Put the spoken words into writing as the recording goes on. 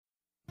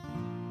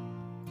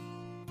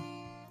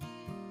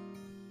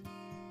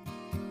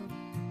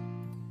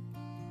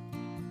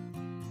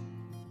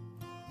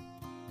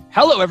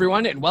Hello,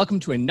 everyone, and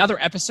welcome to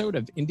another episode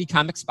of Indie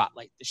Comic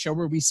Spotlight, the show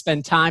where we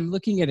spend time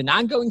looking at an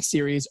ongoing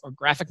series or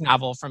graphic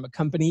novel from a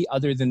company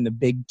other than the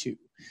big two.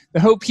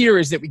 The hope here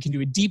is that we can do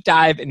a deep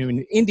dive into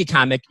an indie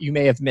comic you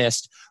may have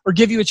missed, or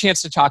give you a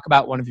chance to talk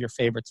about one of your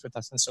favorites with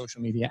us on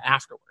social media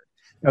afterward.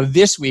 Now,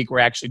 this week, we're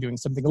actually doing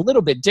something a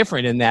little bit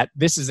different in that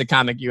this is a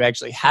comic you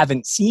actually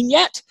haven't seen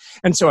yet,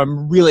 and so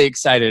I'm really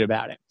excited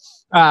about it.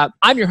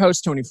 I'm your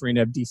host, Tony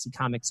Farina of DC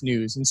Comics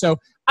News, and so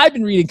I've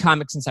been reading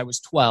comics since I was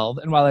 12,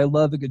 and while I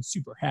love a good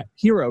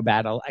superhero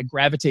battle, I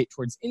gravitate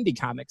towards indie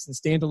comics and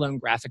standalone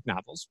graphic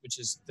novels, which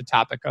is the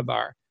topic of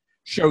our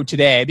show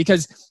today,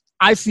 because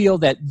I feel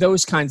that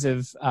those kinds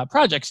of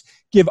projects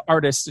give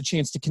artists a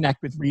chance to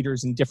connect with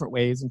readers in different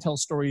ways and tell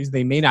stories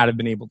they may not have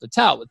been able to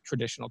tell with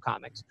traditional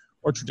comics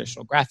or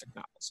traditional graphic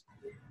novels.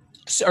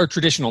 Or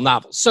traditional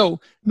novels.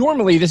 So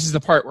normally this is the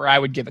part where I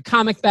would give a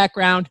comic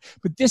background,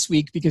 but this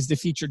week, because the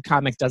featured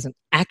comic doesn't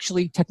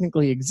actually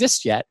technically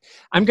exist yet,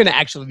 I'm going to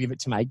actually leave it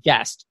to my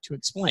guest to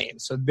explain.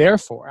 So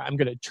therefore, I'm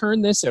going to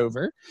turn this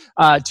over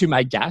to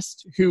my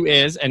guest, who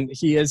is, and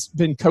he has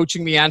been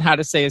coaching me on how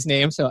to say his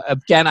name. So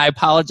again, I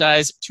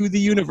apologize to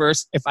the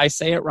universe if I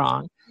say it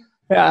wrong.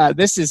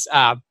 This is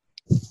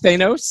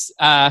Thanos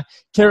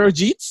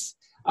Karojits.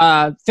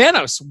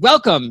 Thanos,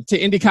 welcome to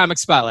Indie Comic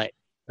Spotlight.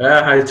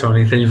 Hi,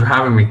 Tony. Thank you for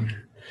having me.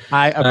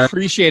 I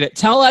appreciate it.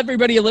 Tell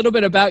everybody a little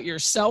bit about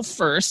yourself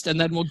first, and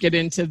then we'll get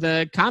into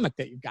the comic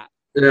that you've got.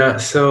 Yeah,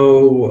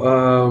 so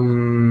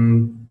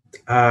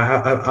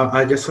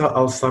I guess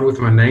I'll start with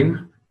my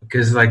name,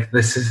 because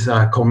this is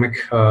a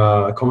comic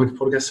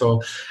podcast,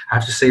 so I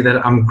have to say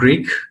that I'm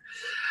Greek.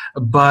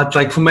 But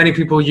for many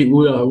people,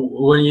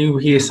 when you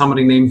hear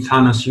somebody named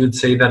Thanos, you'd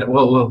say that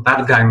well,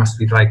 that guy must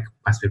be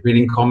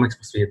reading comics,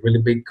 must be a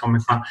really big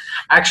comic fan.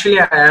 Actually,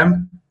 I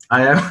am. I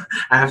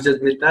have to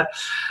admit that.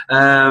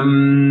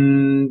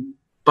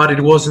 But it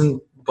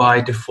wasn't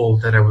by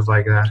default that I was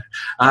like that.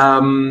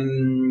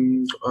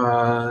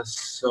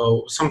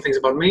 So some things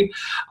about me.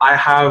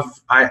 I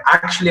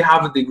actually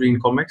have a degree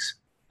in comics.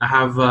 I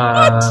have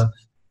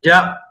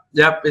yeah,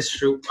 it's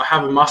true. I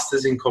have a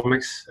master's in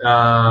comics.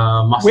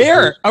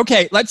 Where?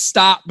 Okay, let's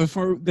stop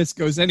before this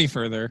goes any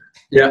further.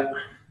 Yeah.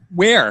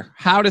 Where?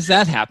 How does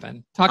that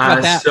happen? Talk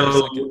about that.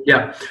 So,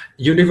 yeah,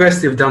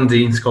 University of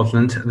Dundee in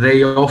Scotland,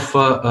 they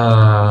offer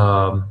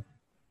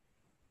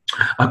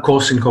a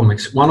course in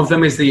comics. One of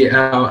them is the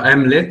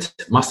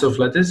MLit, Master of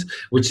Letters,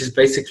 which is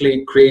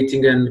basically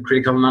creating and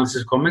critical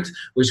analysis of comics,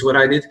 which is what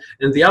I did.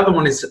 And the other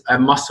one is a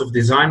Master of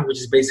Design, which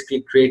is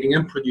basically creating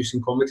and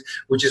producing comics,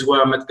 which is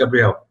where I met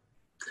Gabriel,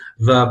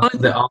 the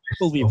artist.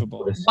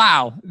 Unbelievable.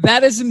 Wow,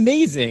 that is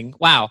amazing.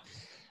 Wow.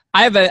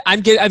 I'm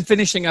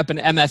finishing up an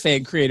MFA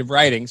in creative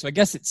writing, so I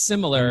guess it's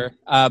similar,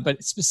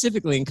 but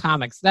specifically in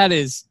comics. That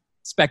is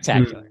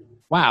spectacular.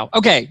 Wow.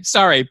 Okay,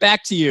 sorry.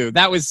 Back to you.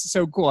 That was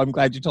so cool. I'm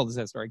glad you told us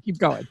that story. Keep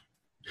going.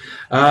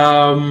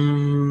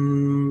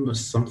 Some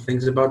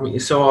things about me.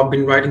 So I've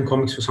been writing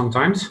comics for some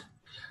time.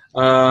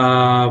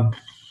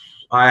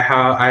 I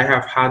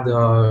have had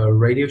a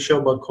radio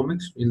show about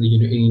comics in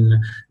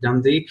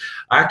Dundee.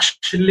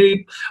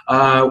 Actually,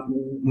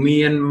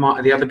 me and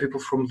the other people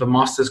from the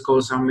master's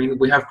course,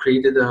 we have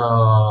created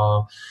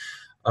a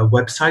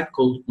website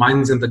called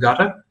Minds in the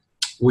Gutter,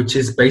 which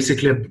is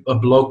basically a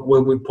blog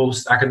where we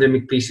post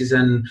academic pieces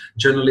and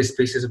journalist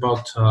pieces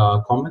about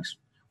comics,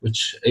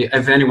 which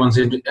if anyone's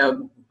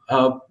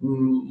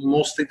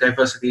mostly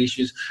diversity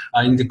issues,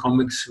 indie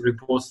comics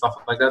reports, stuff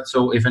like that.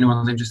 So if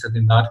anyone's interested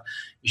in that,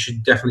 you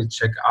should definitely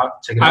check it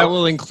out. I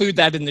will include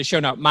that in the show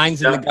note.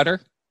 Minds in the Gutter?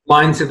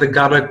 Minds in the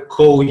Gutter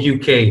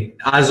co-UK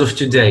as of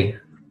today.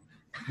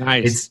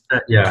 Nice.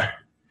 Yeah.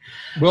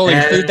 We'll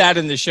include that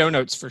in the show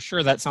notes for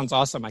sure. That sounds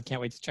awesome. I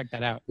can't wait to check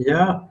that out.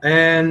 Yeah.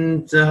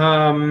 And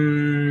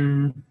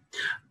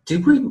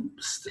did we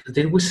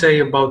say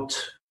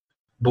about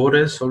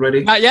Borders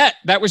already? Not yet.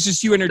 That was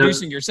just you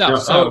introducing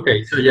yourself. So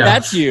okay. So yeah,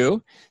 that's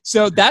you.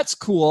 So that's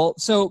cool.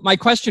 So my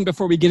question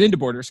before we get into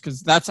Borders,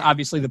 because that's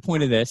obviously the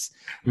point of this.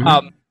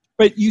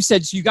 But you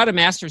said so you got a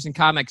master's in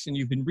comics and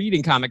you've been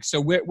reading comics.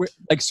 So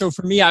so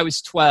for me, I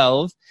was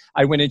 12.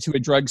 I went into a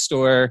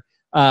drugstore,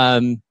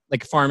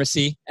 like a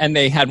pharmacy, and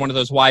they had one of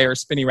those wire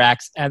spinny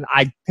racks, and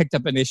I picked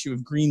up an issue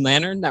of Green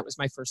Lantern. That was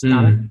my first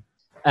comic,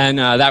 and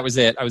that was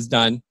it. I was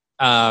done.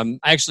 I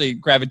actually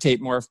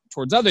gravitate more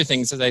towards other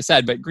things, as I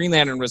said, but Green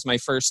Lantern was my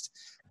first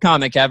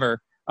comic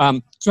ever.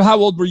 So how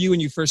old were you when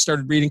you first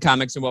started reading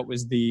comics, and what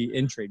was the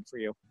intrigue for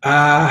you?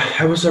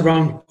 I was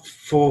around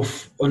 4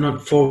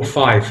 or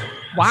 5.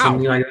 Wow.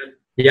 Something like that.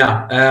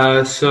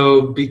 Yeah.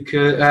 So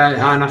because,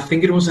 and I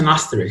think it was an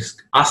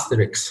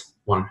Asterix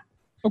one.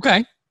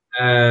 Okay.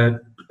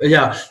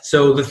 Yeah.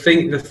 So the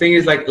thing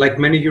is, like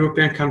many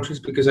European countries,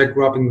 because I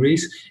grew up in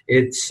Greece,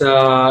 it's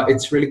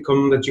really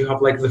common that you have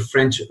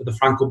the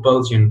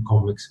Franco-Belgian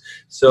comics.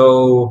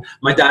 So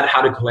my dad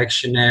had a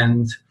collection,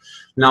 and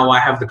now I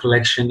have the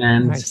collection,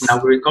 and nice.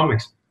 Now we read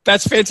comics.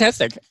 That's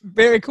fantastic.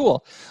 Very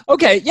cool.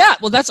 Okay. Yeah.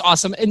 Well, that's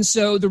awesome. And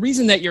so the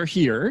reason that you're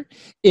here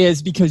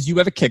is because you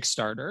have a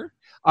Kickstarter.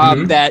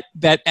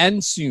 that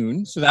ends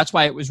soon. So that's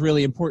why it was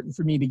really important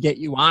for me to get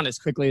you on as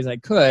quickly as I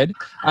could.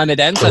 It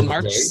ends on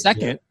March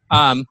 2nd.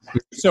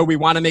 So we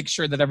want to make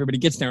sure that everybody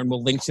gets there, and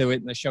we'll link to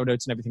it in the show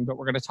notes and everything. But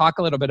we're going to talk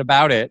a little bit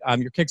about it.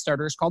 Your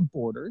Kickstarter is called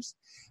Borders,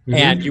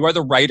 and you are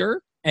the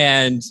writer,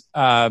 and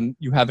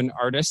you have an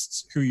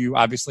artist who you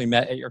obviously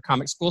met at your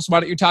comic school. So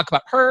why don't you talk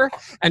about her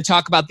and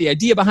talk about the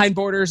idea behind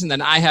Borders, and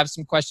then I have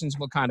some questions.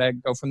 We'll kind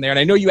of go from there. And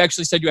I know you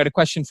actually said you had a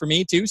question for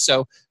me too.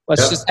 So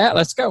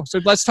let's go. So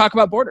let's talk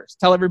about Borders.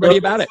 Tell everybody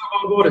about it.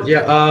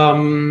 Yeah.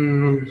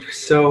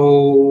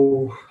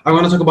 So I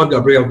want to talk about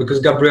Gabriel, because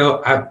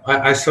Gabriel,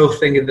 I still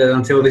think that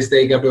until this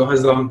day, Gabriel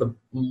has done the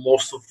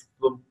most of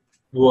the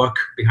work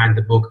behind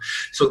the book.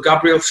 So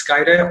Gabriel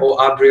Skaite, or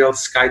Abriel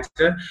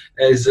Skaite,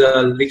 is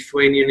a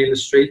Lithuanian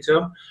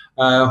illustrator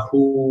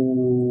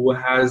who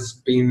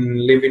has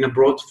been living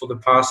abroad for the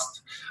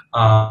past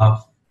 4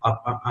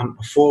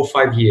 or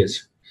 5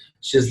 years.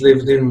 She's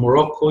lived in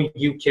Morocco,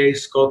 UK,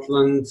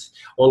 Scotland,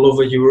 all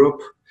over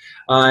Europe,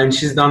 and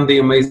she's done the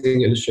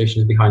amazing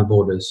illustrations behind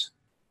Borders.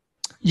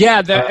 Yeah,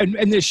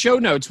 and the show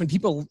notes, when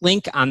people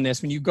link on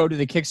this, when you go to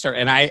the Kickstarter,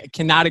 and I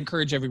cannot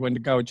encourage everyone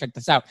to go and check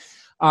this out.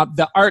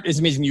 The art is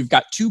amazing. You've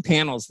got 2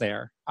 panels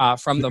there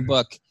from the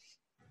book.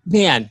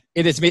 Man,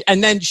 it is amazing.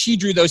 And then she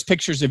drew those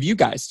pictures of you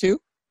guys too.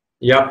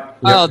 Yep.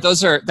 Oh,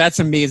 that's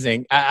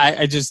amazing.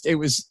 It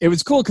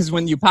was cool because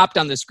when you popped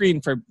on the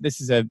screen this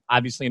is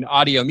obviously an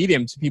audio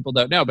medium, so people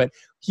don't know, but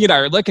he and I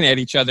are looking at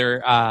each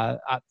other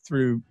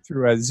through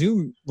a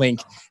Zoom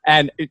link,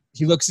 and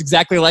he looks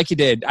exactly like he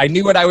did. I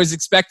knew what I was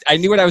I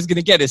knew what I was going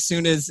to get as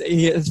soon as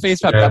his face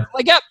popped up.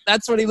 Like, yep,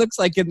 that's what he looks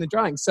like in the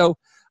drawing. So,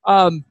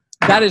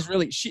 that is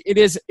really it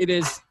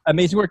is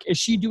amazing work. Is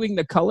she doing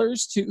the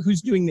colors too?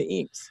 Who's doing the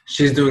inks?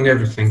 She's doing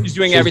everything. She's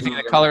doing everything.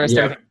 The colorist,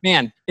 everything.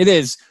 Man, it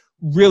is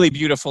really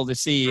beautiful to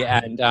see.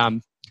 And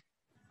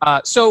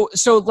so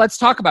let's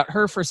talk about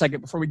her for a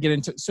second before we get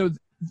into. So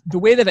the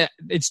way that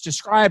it's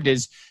described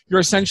is you're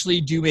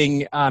essentially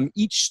doing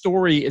each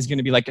story is going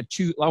to be like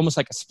almost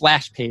like a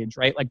splash page,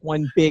 right? Like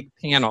one big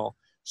panel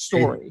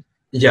story.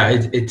 Yeah,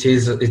 it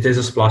is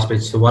a splash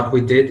page. So what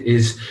we did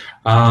is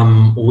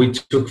we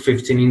took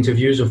 15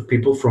 interviews of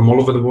people from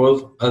all over the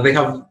world. They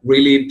have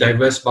really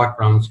diverse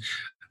backgrounds,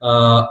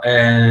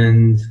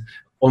 and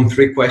on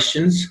 3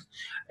 questions.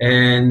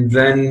 And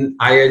then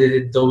I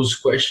edited those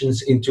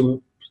questions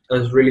into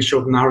a really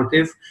short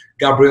narrative.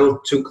 Gabrielle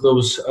took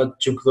those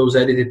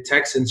edited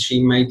texts, and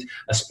she made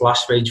a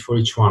splash page for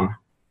each one.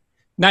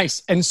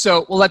 Nice. And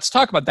so, well, let's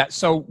talk about that.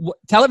 So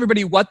tell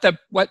everybody why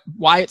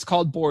it's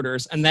called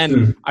Borders. And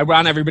then I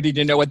want everybody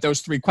to know what those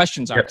 3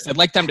 questions are. Because I'd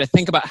like them to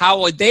think about how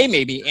would they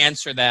maybe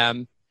answer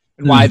them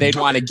and why they'd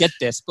want to get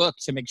this book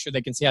to make sure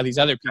they can see how these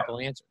other people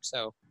answer.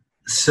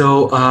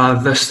 So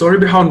the story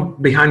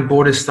behind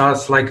Borders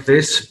starts like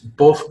this.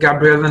 Both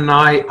Gabrielle and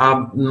I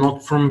are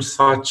not from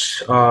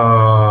such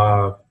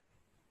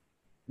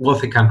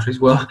wealthy countries,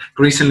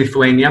 Greece and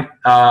Lithuania,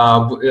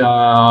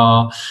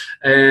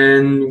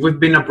 and we've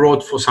been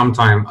abroad for some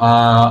time.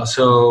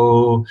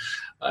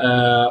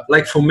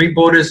 Like for me,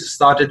 Borders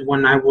started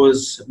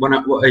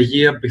a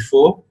year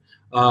before,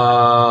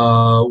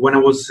 when I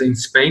was in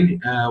Spain,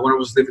 when I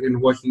was living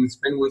and working in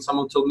Spain, when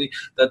someone told me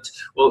that,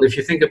 well, if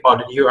you think about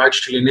it, you're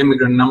actually an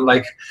immigrant. And I'm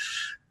like,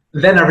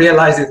 then I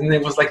realized it, and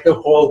it was like the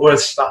whole world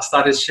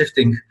started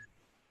shifting.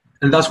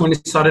 And that's when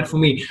it started for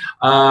me.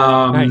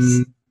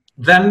 Nice.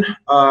 Then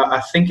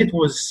I think it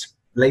was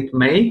late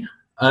May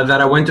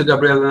that I went to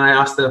Gabrielle and I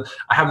asked her,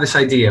 I have this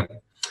idea.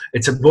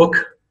 It's a book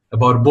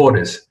about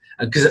borders.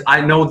 Because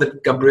I know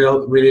that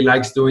Gabrielle really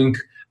likes doing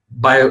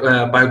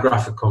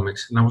biographic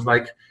comics. And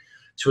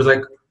she was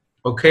like,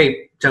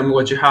 okay, tell me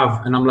what you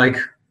have. And I'm like,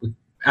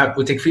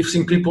 we take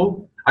 15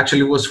 people.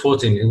 Actually, it was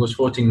 14. It was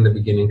 14 in the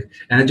beginning.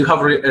 And I do have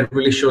a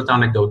really short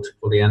anecdote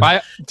for the end.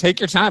 Take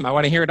your time. I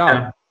want to hear it all.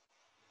 Yeah.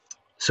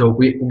 So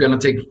we're going to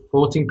take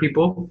 14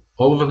 people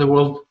all over the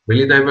world,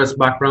 really diverse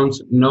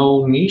backgrounds,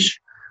 no niche.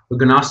 We're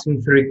going to ask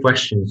them 3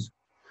 questions.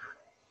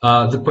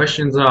 The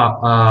questions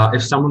are,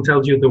 if someone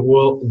tells you the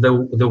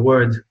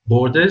word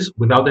borders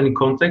without any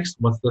context,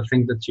 what's the first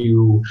thing that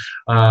you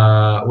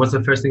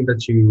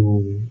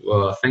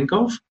think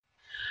of?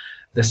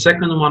 The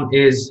second one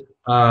is,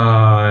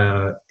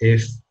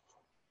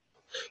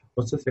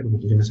 what's the second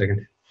one? Give me a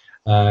second.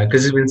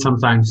 Because it's been some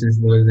time since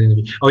the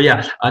interview. Oh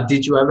yeah,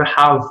 did you ever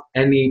have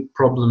any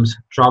problems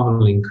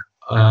traveling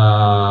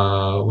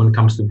when it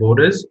comes to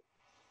borders?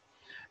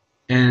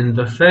 And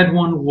the third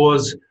one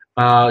was,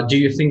 do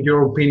you think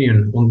your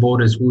opinion on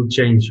borders will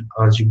change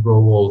as you grow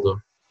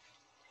older?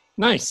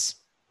 Nice.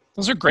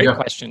 Those are great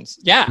questions.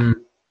 Yeah.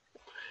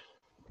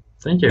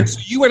 Thank you. And so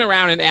you went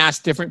around and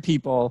asked different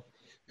people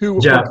who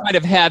were kind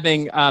of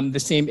having the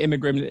same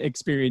immigrant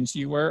experience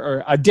you were,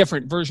 or a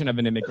different version of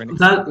an immigrant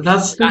experience.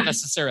 That's not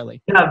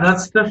necessarily. Yeah,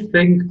 that's the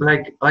thing.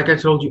 Like I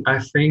told you, I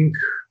think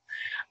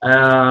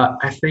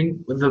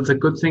the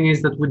good thing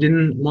is that we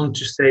didn't want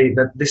to say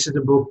that this is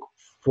a book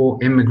for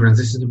immigrants.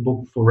 This is a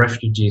book for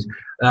refugees.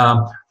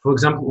 For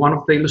example, one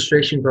of the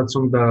illustrations that's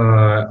on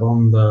the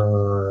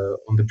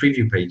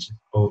preview page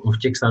of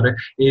Kickstarter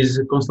is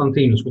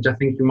Konstantinos, which I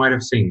think you might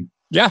have seen.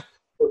 Yeah.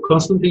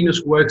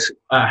 Konstantinos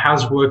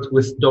has worked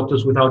with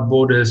Doctors Without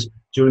Borders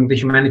during the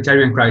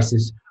humanitarian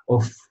crisis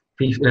of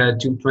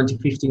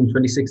 2015,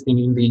 2016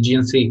 in the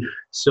Aegean Sea.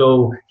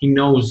 So he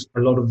knows a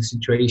lot of the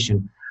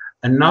situation.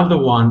 Another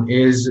one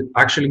is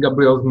actually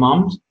Gabrielle's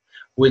mom,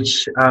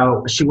 which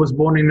she was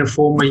born in a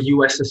former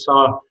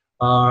USSR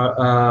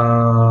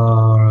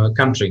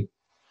country.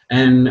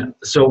 And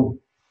so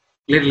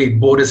literally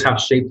borders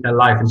have shaped her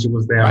life, and she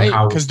was there.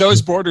 Right, because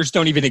those borders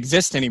don't even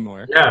exist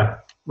anymore. Yeah.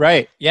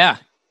 Right, yeah.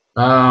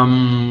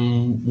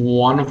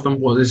 One of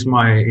them is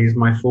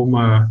my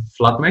former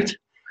flatmate,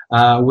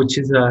 which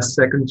is a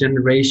second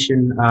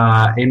generation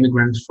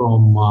immigrant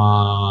from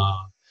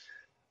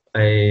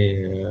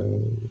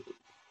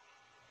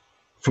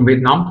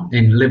Vietnam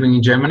and living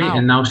in Germany. Wow.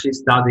 And now she's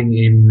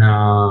studying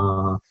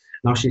I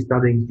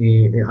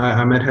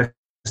met her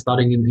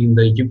studying in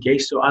the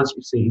UK. So as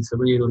you see, it's a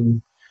really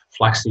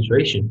flux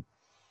situation.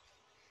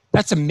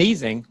 That's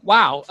amazing.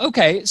 Wow.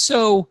 Okay.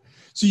 So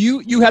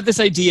you have this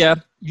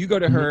idea, you go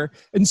to her.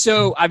 And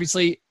so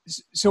obviously,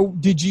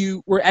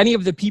 were any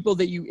of the people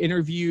that you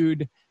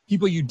interviewed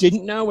people you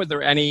didn't know? Were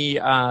there any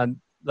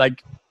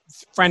like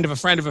friend of a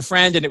friend of a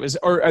friend? And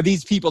or are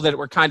these people that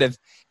were kind of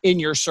in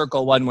your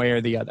circle one way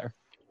or the other?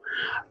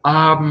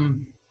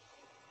 I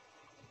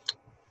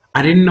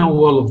didn't know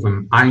all of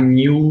them. I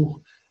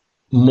knew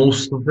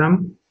most of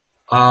them.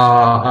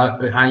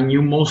 I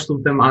knew most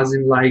of them as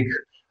in like,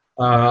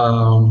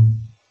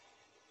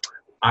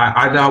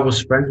 either I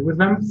was friends with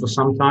them for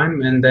some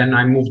time and then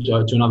I moved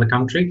to another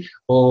country,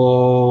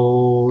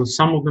 or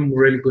some of them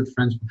were really good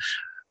friends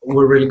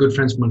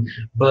with me.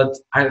 But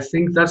I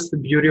think that's the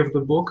beauty of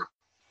the book,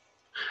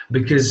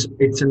 because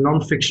it's a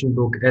non-fiction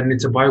book and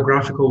it's a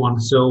biographical one.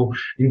 So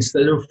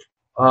instead of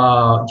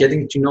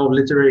getting to know a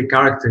literary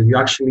character, you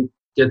actually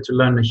get to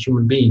learn a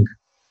human being.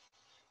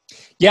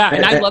 Yeah,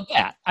 and I love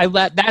that.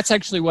 That's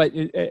actually what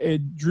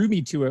it drew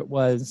me to it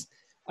was,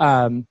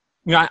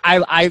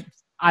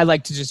 I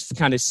like to just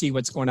kind of see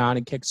what's going on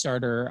in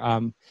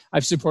Kickstarter.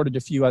 I've supported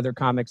a few other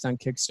comics on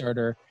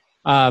Kickstarter.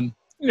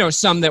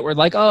 Some that were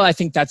like, oh, I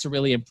think that's a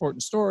really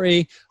important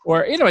story,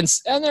 or and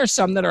there's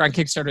some that are on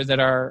Kickstarter that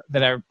are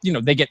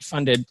they get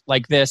funded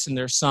like this, and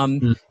there's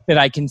some that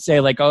I can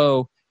say like,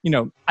 oh,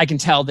 I can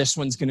tell this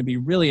one's going to be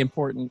really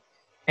important,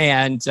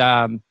 and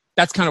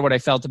that's kind of what I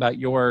felt about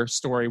your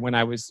story when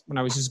I was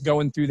just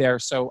going through there.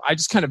 So I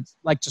just kind of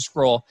like to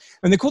scroll.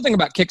 And the cool thing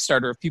about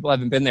Kickstarter, if people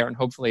haven't been there, and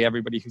hopefully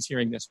everybody who's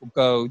hearing this will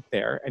go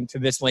there and to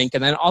this link,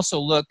 and then also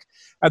look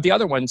at the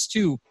other ones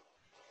too.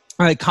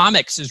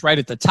 Comics is right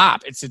at the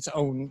top. It's its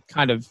own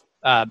kind of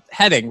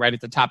heading right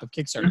at the top of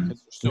Kickstarter,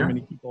 because there's so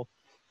many people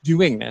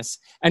doing this.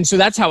 And so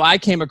that's how I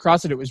came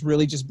across it. It was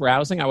really just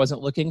browsing. I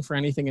wasn't looking for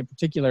anything in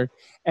particular.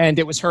 And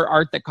it was her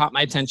art that caught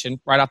my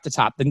attention right off the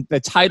top. The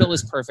title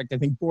is perfect. I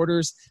think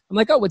Borders. I'm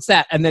like, oh, what's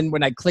that? And then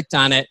when I clicked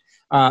on it,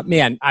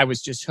 I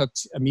was just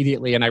hooked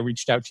immediately. And I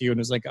reached out to you and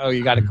was like, oh,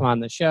 you got to come on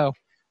the show.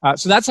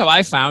 So that's how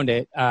I found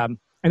it. And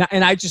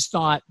I just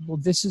thought, well,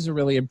 this is a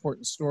really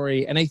important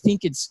story. And I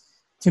think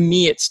to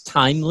me, it's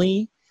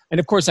timely. And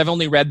of course, I've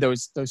only read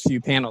those few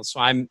panels.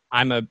 So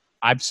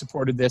I've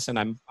supported this, and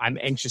I'm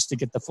anxious to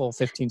get the full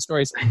 15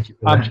 stories. Thank you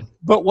for that.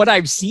 But what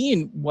I've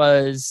seen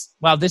was,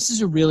 wow, this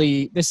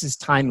is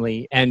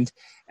timely, and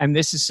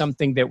this is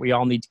something that we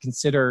all need to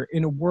consider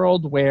in a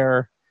world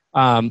where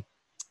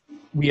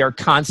we are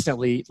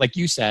constantly, like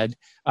you said,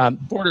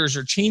 borders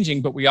are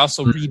changing, but we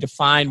also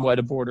redefine what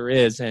a border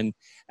is, and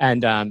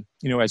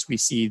as we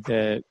see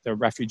the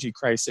refugee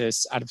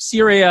crisis out of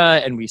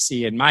Syria, and we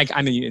see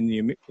I'm in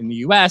the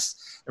U.S.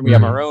 and we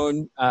have our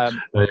own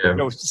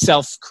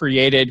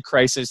self-created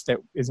crisis that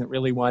isn't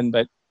really one,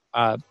 but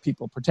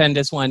people pretend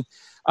it's one.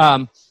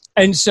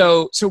 And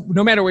so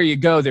no matter where you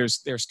go, there's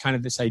kind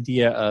of this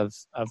idea of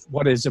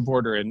what is a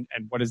border and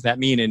what does that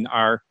mean? And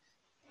our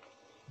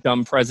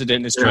dumb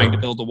president is trying to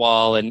build a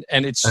wall, and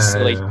it's just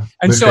silly.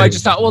 And so I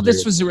just thought, well,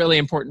 this was really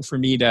important for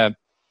me to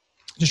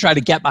try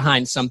to get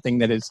behind something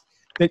that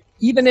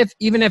even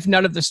if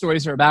none of the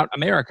stories are about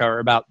America or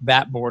about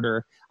that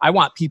border, I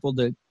want people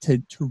to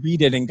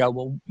read it and go,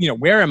 well,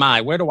 where am I?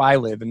 Where do I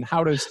live? And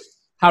how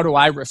do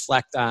I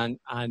reflect on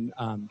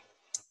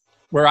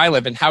where I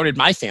live, and how did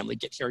my family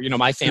get here?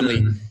 My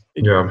family,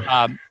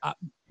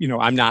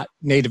 I'm not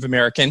Native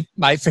American.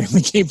 My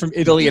family came from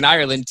Italy and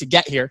Ireland to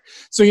get here.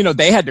 So,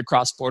 they had to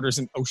cross borders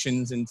and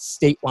oceans and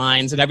state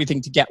lines and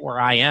everything to get where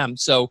I am.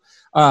 So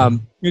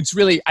it's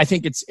really, I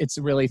think it's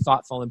really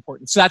thoughtful,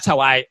 important. So that's how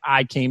I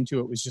came to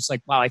it, was just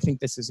like, wow, I think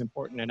this is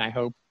important. And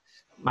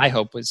my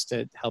hope was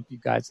to help you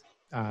guys,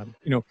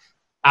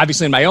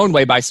 obviously in my own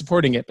way by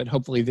supporting it, but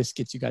hopefully this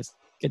gets you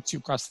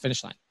across the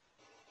finish line.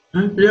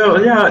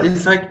 Yeah.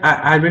 It's like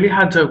I really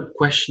had a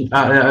question.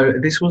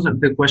 This wasn't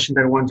the question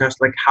that I wanted to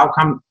ask. Like, how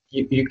come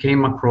you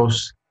came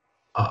across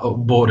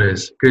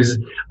borders? Because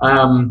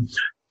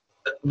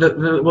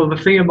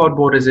the thing about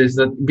borders is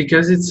that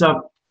because it's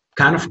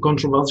kind of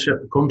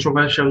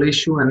controversial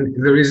issue, and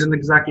there isn't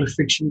exactly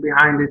fiction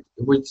behind it,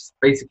 which is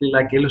basically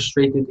like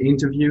illustrated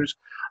interviews.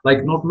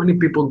 Like, not many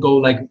people go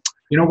like,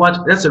 you know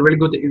what, that's a really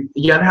good.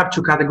 You gotta have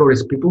two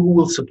categories: people who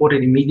will support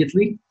it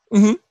immediately,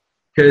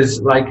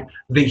 because like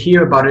they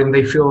hear about it and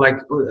they feel like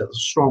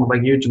strong,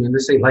 like you do, and they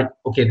say like,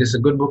 okay, this is a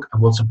good book, I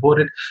will support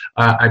it,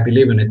 I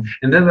believe in it.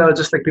 And then there are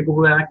just like people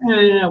who are like,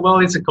 yeah, well,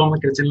 it's a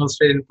comic, it's an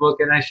illustrated book,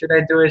 and should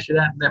I do it? Should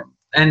I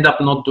end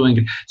up not doing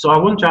it? So I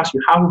want to ask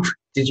you, how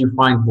did you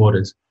find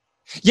Borders?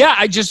 Yeah,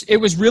 it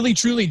was really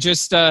truly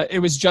just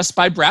it was just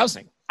by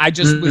browsing. I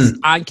just was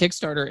on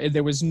Kickstarter, and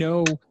there was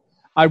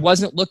I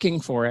wasn't looking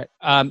for it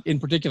in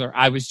particular.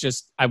 I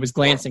was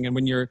glancing, and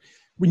when you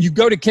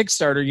go to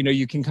Kickstarter,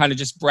 you can kind of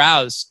just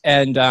browse,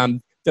 and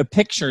the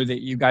picture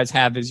that you guys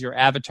have is your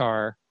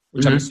avatar,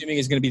 which I'm assuming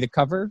is going to be the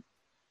cover.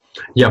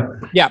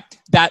 Yep. Yeah,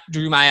 that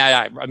drew my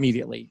eye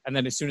immediately. And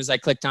then as soon as I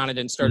clicked on it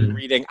and started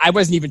reading, I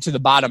wasn't even to the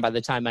bottom by the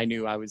time I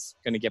knew I was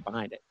going to get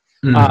behind it.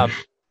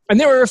 And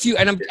there were a few,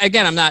 and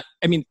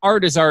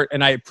art is art,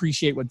 and I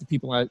appreciate what the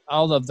people,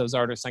 all of those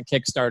artists on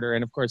Kickstarter.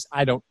 And of course,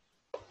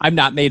 I'm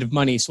not made of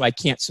money, so I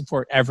can't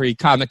support every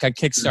comic on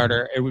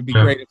Kickstarter. It would be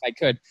great if I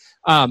could.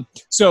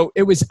 So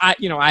it was, I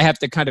have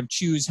to kind of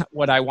choose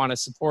what I want to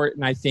support.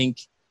 And I think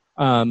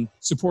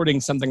supporting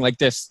something like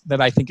this,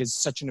 that I think is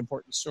such an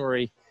important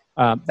story,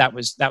 that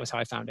was how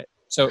I found it.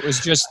 So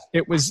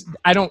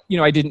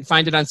I didn't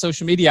find it on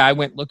social media. I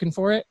went looking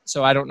for it.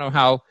 So I don't know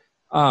how,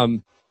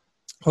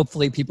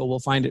 hopefully people will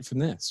find it from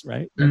this,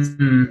 right?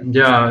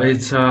 Yeah,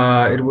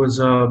 it was,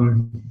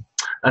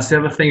 that's the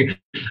other thing.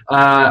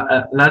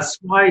 That's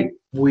why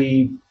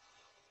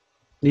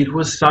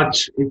it's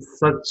such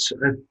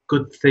a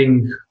good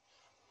thing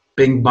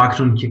being back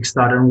on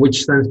Kickstarter. In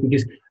which sense?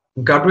 Because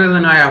Gabriel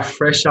and I are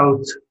fresh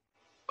out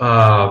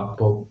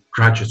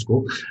graduate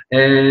school,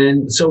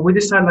 and so we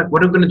decided, like,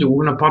 what are we going to do?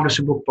 We're going to publish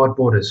a book about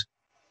Borders.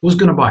 Who's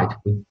going to buy it?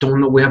 We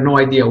don't know. We have no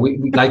idea. We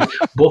like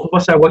both of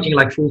us are working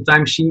like full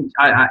time. She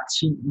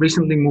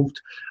recently moved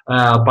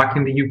back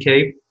in the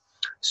UK.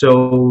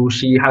 So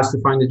she has to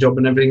find a job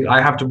and everything.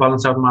 I have to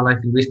balance out my life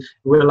in Greece.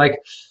 We're like,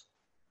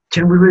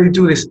 can we really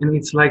do this? And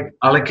it's like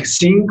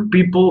seeing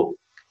people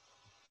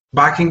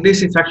backing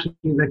this. It's actually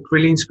like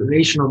really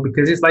inspirational,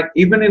 because it's like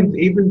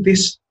even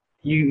this,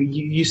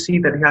 you see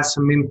that it has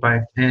some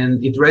impact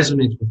and it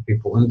resonates with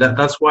people, and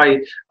that's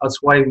why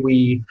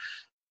we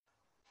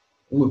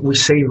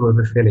savor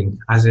the feeling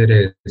as it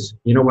is.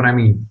 You know what I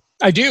mean?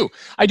 I do.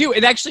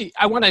 And actually,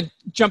 I want to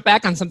jump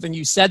back on something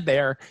you said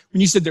there.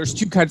 When you said there's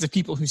two kinds of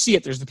people who see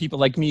it. There's the people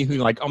like me who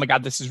like, oh my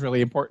God, this is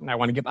really important. I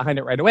want to get behind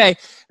it right away.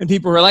 And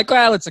people who are like,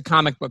 well, it's a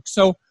comic book.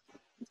 So,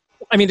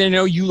 I mean, I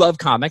know you love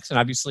comics, and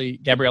obviously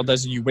Gabrielle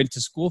does, and you went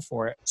to school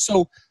for it.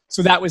 So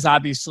that was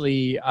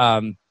obviously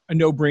a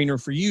no-brainer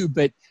for you.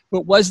 But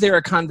was there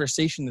a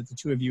conversation that the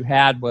two of you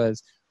had,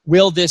 was,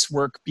 will this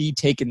work be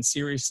taken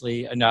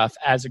seriously enough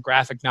as a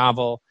graphic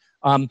novel?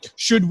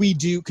 Should we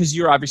do, because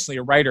you're obviously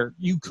a writer,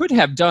 you could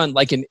have done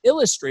like an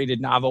illustrated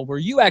novel where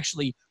you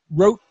actually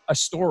wrote a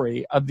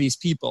story of these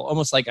people,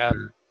 almost like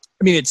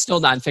it's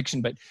still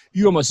nonfiction, but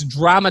you almost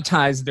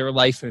dramatize their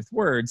life with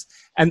words,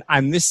 and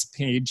on this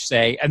page,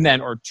 say, and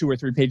then, or 2 or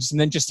 3 pages, and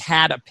then just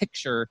had a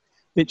picture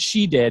that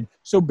she did.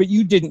 So, but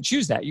you didn't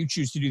choose that. You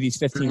choose to do these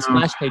 15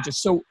 splash pages.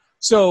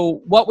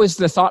 So what was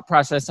the thought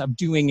process of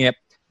doing it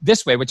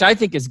this way, which I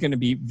think is going to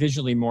be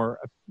visually more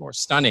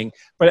stunning,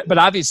 but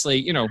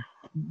obviously,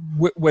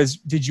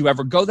 did you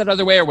ever go that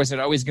other way, or was it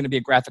always going to be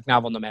a graphic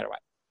novel no matter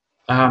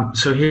what?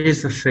 So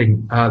here's the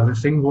thing. The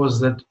thing was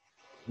that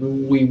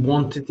we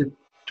wanted it.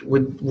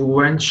 We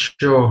weren't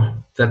sure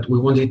that we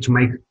wanted to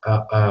make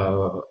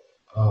a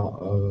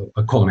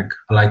comic,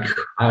 like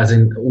as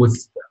in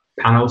with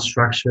panel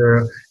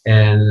structure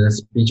and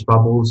speech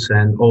bubbles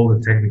and all the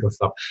technical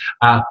stuff.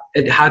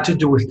 It had to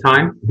do with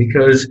time,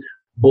 because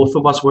both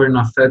of us were in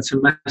our 3rd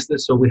semester,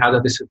 so we had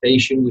a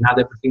dissertation, we had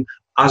everything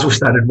as we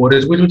started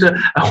Borders. We did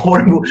a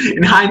horrible,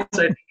 in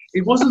hindsight,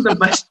 it wasn't the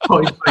best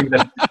point doing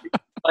that.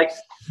 Like,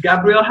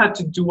 Gabrielle had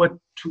to do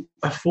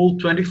a full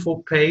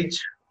 24-page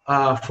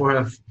for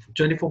a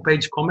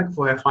 24-page comic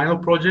for her final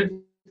project,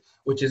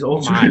 which is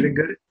also really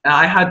good.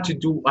 I had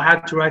to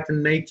write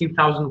an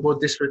 18,000-word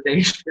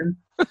dissertation.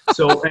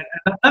 So, and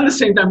at the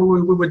same time,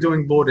 we were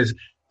doing Borders.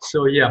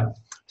 So yeah,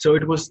 so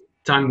it was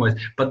time-wise.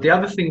 But the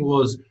other thing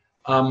was,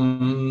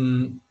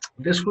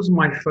 this was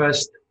my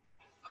first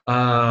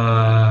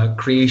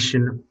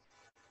creation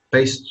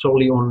based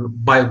solely on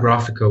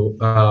biographical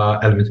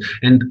elements,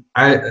 and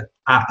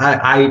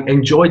I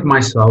enjoyed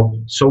myself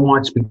so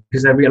much,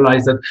 because I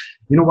realized that,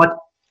 you know what,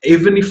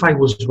 even if I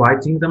was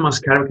writing them as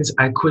characters,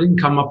 I couldn't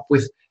come up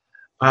with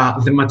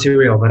the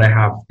material that I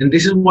have. And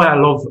this is what I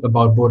love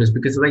about Borders,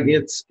 because like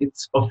it's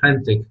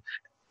authentic.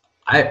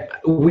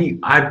 When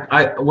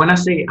I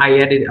say I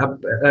edited,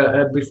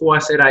 before I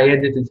said I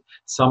edited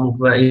some of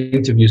the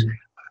interviews,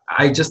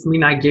 I just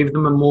mean I gave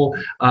them a more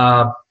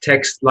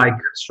text-like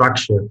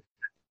structure.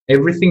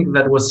 Everything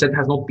that was said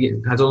has not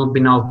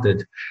been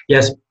altered.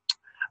 Yes,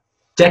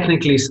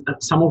 technically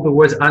some of the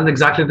words aren't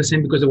exactly the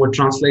same because they were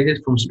translated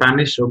from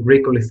Spanish or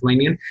Greek or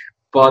Lithuanian,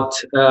 but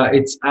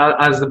it's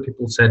as the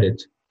people said it.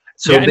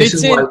 So yeah, this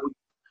is why.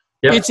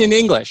 Yeah. It's in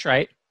English,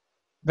 right?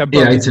 The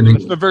book, yeah, it's in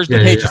English. The version,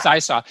 the pages I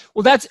saw.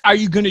 Well, are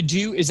you going to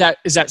do? Is that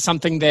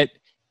something that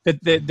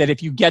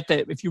if you get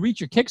that, if you reach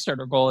your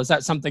Kickstarter goal, is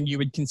that something you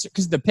would consider?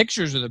 Because the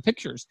pictures are the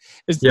pictures.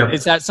 Is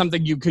that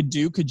something you could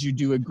do? Could you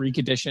do a Greek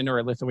edition or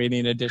a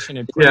Lithuanian edition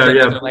and put it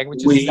in other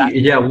languages? We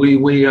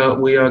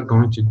are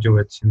going to do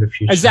it in the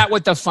future. Is that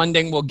what the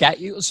funding will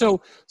get you?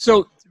 So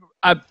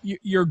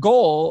your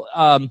goal,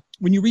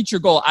 when you reach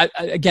your goal,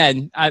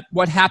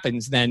 what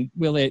happens then?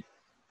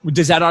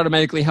 Does that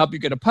automatically help you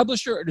get a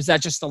publisher, or does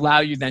that just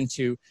allow you then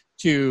to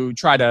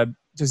try to?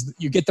 Does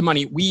you get the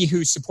money? We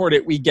who support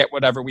it, we get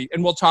whatever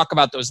and we'll talk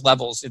about those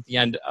levels at the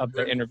end of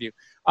the interview,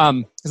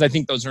 because I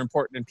think those are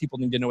important and people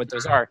need to know what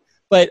those are.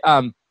 But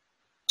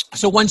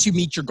so once you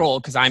meet your goal,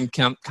 because I'm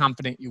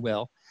confident you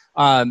will,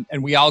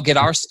 and we all get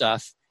our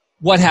stuff,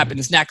 what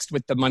happens next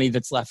with the money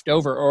that's left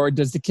over, or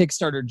does the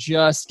Kickstarter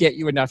just get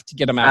you enough to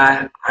get them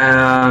out?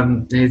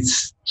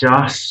 It's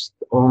just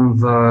on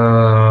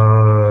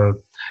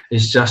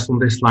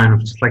this line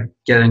of just like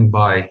getting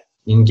by.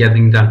 In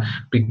getting them,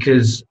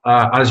 because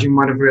as you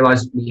might have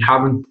realized, we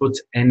haven't put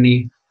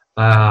any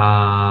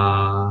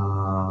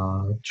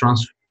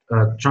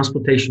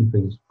transportation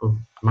fees.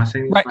 Am I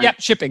saying right? Yeah,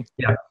 shipping.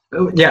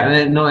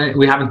 No,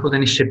 we haven't put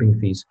any shipping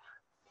fees.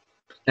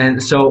 And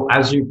so,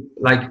 as you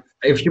like,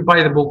 if you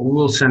buy the book, we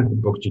will send the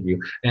book to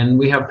you. And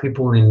we have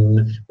people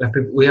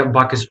we have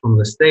backers from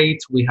the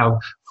States, we have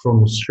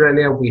from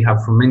Australia, we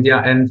have from India,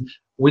 and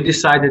we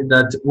decided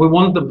that we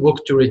want the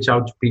book to reach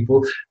out to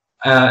people.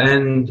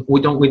 And we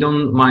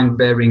don't mind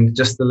bearing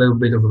just a little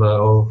bit of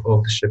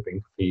the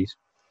shipping fees.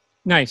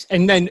 Nice.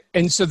 And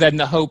so then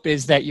the hope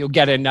is that you'll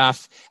get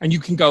enough and you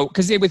can go,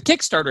 because with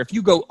Kickstarter, if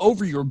you go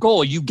over your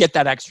goal, you get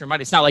that extra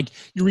money. It's not like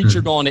you reach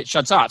your goal and it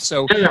shuts off.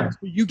 So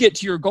you get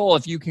to your goal,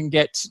 if you can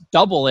get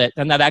double it,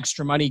 then that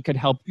extra money could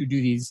help you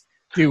do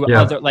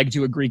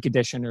a Greek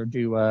edition or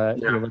do a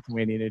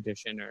Lithuanian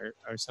edition or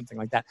something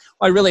like that.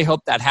 Well, I really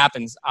hope that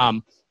happens.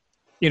 And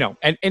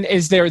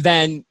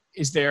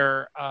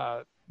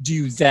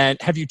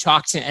have you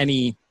talked to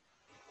any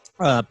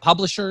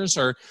publishers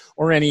or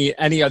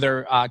any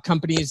other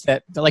companies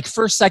that like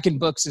First Second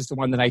Books is the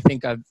one that I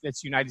think of.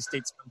 It's a United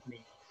States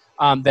company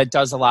that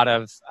does a lot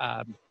of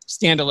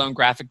standalone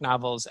graphic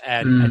novels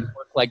and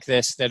work like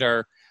this that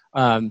are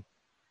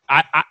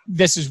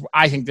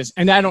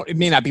it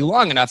may not be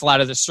long enough. A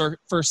lot of the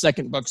First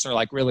Second Books are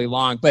like really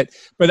long, but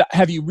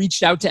have you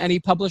reached out to any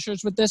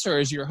publishers with this, or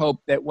is your hope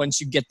that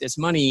once you get this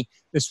money,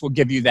 this will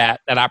give you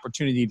that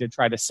opportunity to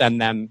try to send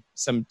them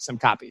some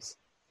copies?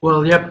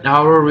 Well,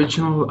 our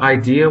original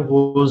idea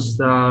was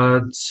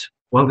that,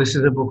 well, this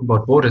is a book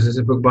about borders, this is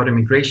a book about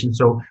immigration,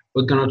 so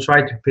we're going to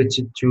try to pitch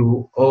it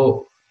to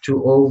all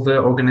the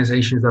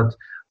organizations that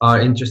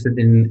are interested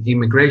in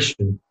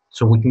immigration,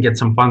 so we can get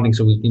some funding,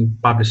 so we can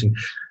publishing.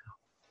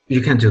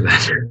 You can't do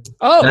that.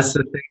 Oh, that's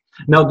the thing.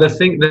 No, the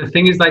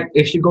thing is, like,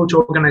 if you go to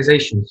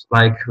organizations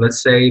like,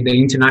 let's say, the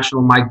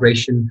International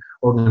Migration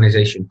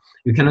Organization,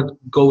 you cannot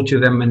go to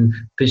them and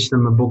pitch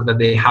them a book that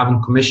they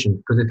haven't commissioned,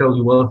 because they tell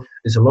you, well,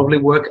 it's a lovely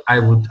work. I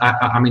want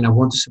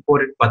to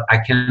support it, but I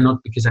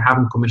cannot because I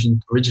haven't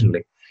commissioned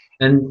originally,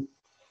 and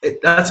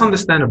that's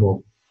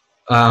understandable.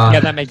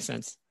 That makes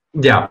sense.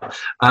 Yeah.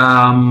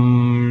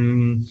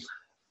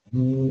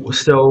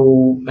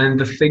 So, and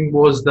the thing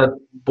was that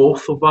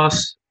both of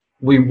us,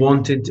 we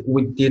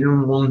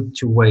didn't want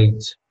to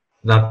wait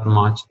that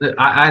much.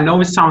 I know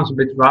it sounds a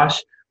bit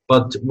rash,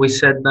 but we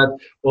said that,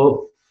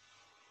 well,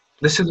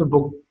 this is a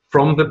book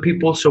from the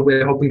people, so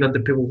we're hoping that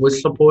the people will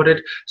support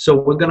it. So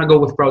we're gonna go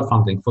with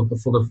crowdfunding for the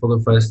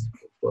first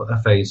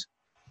phase.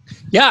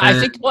 Yeah, I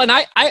think. Well,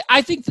 and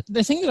I think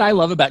the thing that I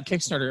love about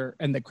Kickstarter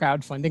and the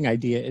crowdfunding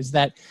idea is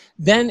that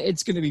then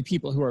it's going to be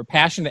people who are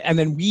passionate, and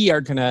then we are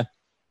going to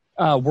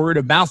word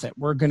of mouth it.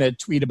 We're going to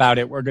tweet about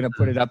it. We're going to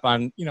put it up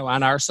on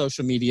our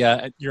social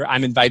media.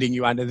 I'm inviting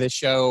you onto this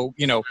show,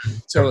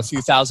 so a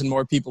few thousand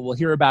more people will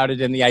hear about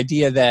it. And the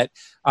idea that,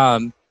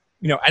 and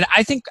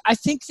I think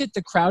that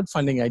the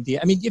crowdfunding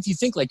idea, I mean, if you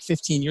think like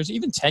 15 years,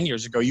 even 10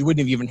 years ago, you wouldn't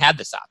have even had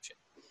this option.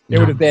 There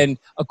would have been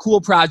a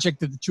cool project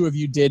that the two of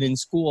you did in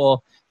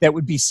school that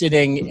would be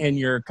sitting in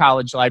your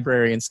college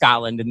library in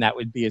Scotland, and that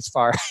would be as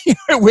far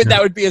that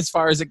would be as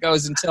far as it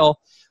goes until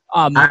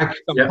some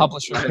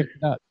publishers picked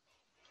it up.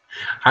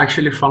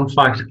 Actually, fun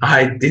fact,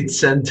 I did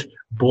send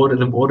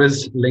the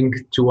Borders link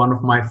to one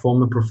of my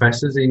former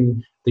professors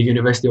in the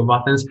University of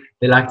Athens.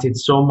 They liked it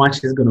so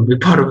much, it's going to be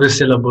part of the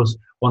syllabus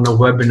on a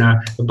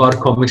webinar about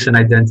comics and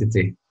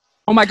identity.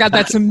 Oh my God,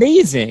 that's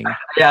amazing.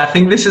 Yeah, I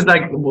think this is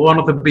like one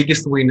of the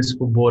biggest winners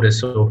for Borders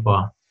so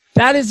far.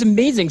 That is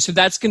amazing. So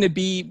that's going to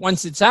be,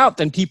 once it's out,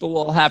 then people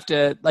will have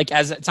to, like,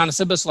 as it's on a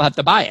syllabus, will have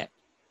to buy it.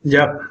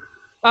 Yep.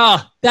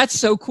 Oh, that's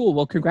so cool.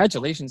 Well,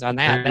 congratulations on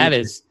that.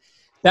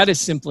 That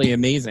is simply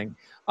amazing.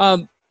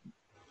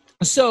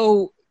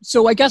 So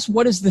I guess,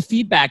 what is the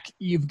feedback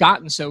you've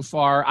gotten so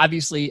far?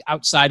 Obviously,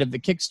 outside of the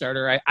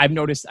Kickstarter, I've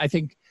noticed, I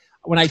think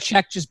when I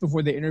checked just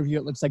before the interview,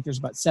 it looks like there's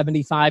about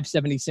 75,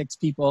 76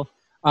 people.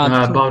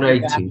 About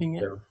 80.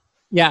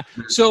 Yeah.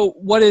 So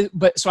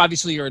so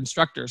obviously you're an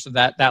instructor. So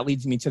that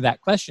leads me to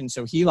that question.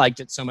 So he liked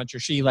it so much, or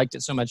she liked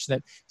it so much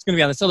that it's going to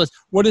be on the syllabus.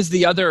 What is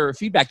the other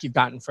feedback you've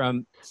gotten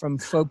from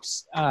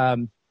folks,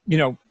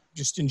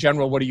 just in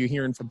general? What are you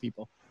hearing from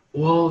people?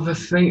 Well, the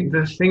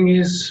thing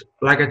is,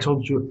 like I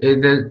told you,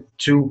 there are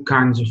two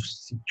kinds of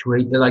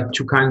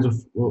two kinds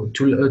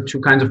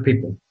of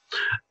people.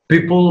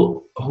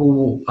 People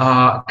who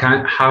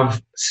can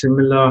have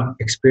similar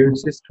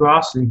experiences to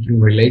us and can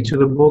relate to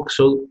the book,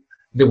 so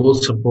they will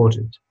support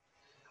it.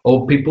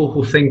 Or people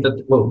who think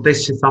that, well,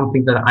 this is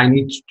something that I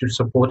need to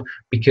support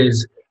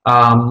because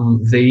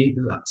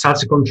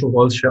such a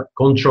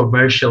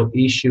controversial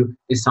issue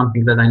is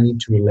something that I need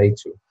to relate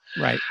to.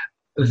 Right.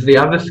 The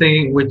other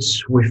thing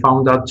which we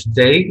found out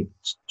today,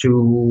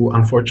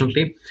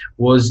 unfortunately,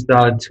 was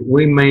that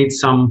we made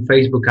some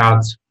Facebook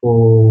ads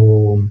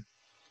for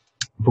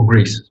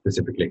Greece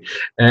specifically.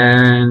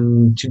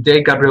 And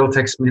today Gabriel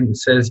texts me and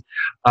says,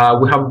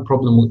 we have a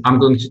problem. I'm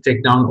going to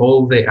take down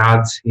all the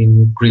ads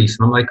in Greece.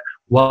 And I'm like,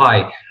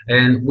 why?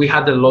 And we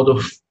had a lot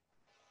of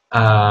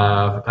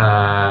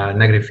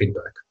negative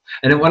feedback.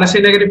 And when I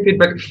say negative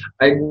feedback,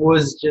 it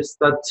was just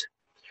that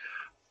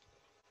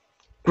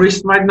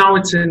Greece right now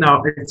it's in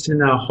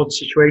a hot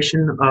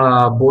situation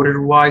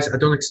border-wise. I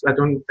don't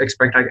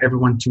expect like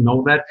everyone to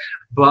know that,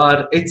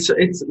 but it's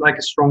like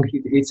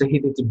it's a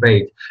heated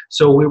debate.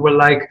 So we were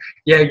like,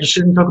 yeah, you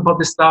shouldn't talk about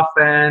this stuff,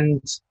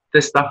 and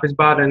this stuff is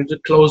bad, and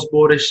close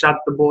borders, shut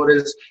the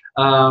borders.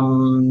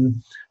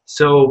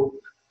 So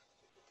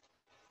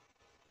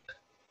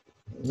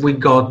we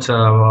got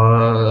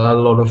a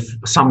lot of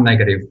some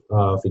negative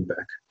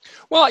feedback.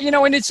 Well,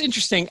 and it's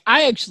interesting.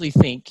 I actually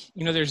think,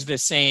 there's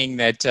this saying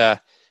that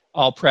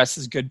all press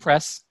is good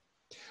press.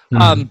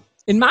 Mm-hmm.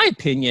 In my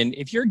opinion,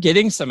 if you're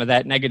getting some of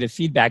that negative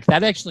feedback,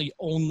 that actually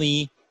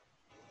only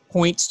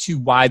points to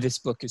why this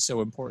book is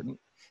so important.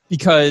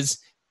 Because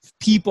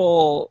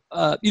people,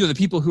 the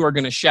people who are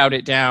going to shout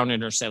it down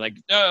and or say like,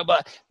 oh,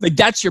 but like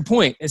that's your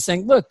point, is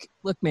saying, look,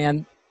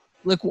 man,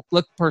 look,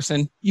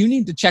 person, you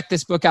need to check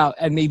this book out,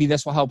 and maybe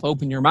this will help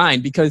open your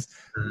mind because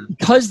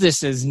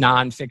this is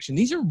nonfiction.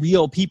 These are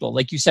real people,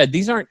 like you said.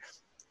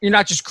 You're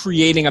not just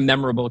creating a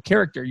memorable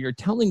character. You're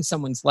telling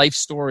someone's life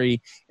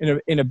story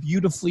in a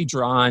beautifully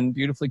drawn,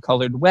 beautifully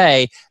colored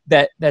way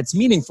that's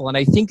meaningful. And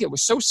I think it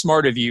was so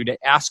smart of you to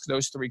ask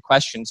those 3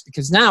 questions,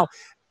 because now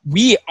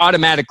we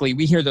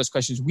hear those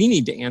questions. We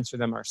need to answer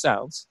them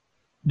ourselves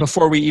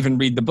before we even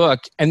read the book.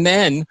 And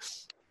then,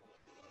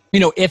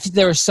 if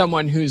there's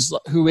someone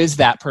who is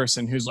that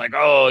person who's like,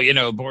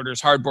 oh,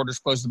 borders, hard borders,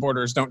 close the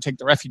borders, don't take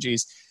the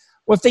refugees.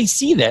 Well, if they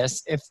see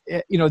this, if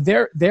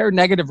their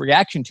negative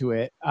reaction to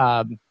it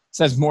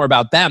says more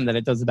about them than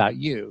it does about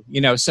you,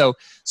 So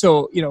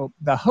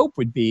the hope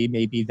would be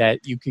maybe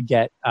that you could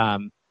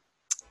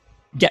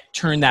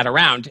turn that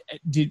around.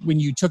 When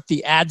you took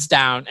the ads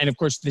down, and of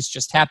course this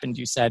just happened,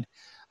 you said,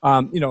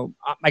 I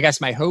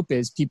guess my hope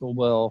is people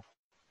will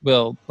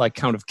like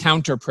kind of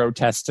counter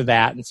protest to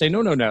that and say,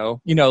 no,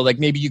 like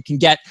maybe you can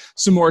get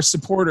some more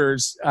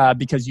supporters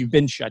because you've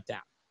been shut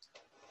down.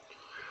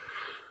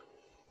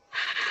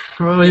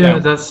 Well, yeah,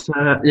 that's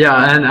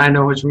and I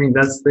know what you mean.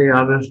 That's the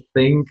other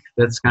thing.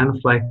 That's kind of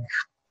like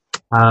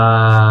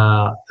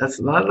that's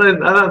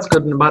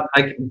good. But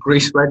like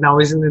Greece right now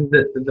isn't in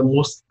the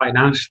most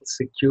financially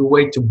secure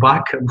way to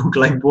back a book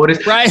like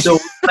Borders. Right. So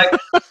like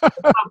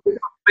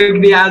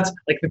make the ads,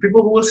 like the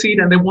people who will see it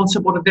and they won't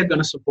support it, they're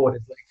gonna support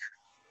it.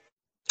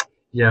 Like,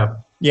 yeah.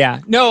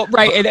 Yeah. No.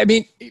 Right. And I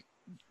mean.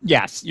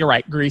 Yes, you're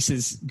right. Greece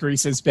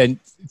has been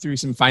through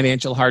some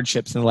financial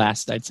hardships in the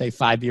last, I'd say,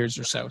 5 years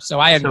or so. So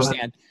I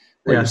understand.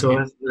 That's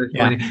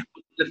funny.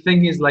 The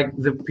thing is, like,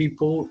 the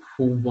people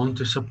who want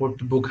to support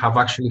the book have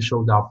actually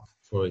showed up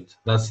for it.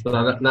 That's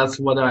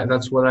what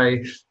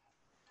I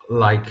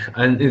like,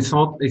 and it's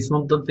not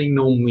that they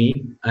know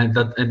me, and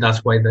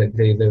that's why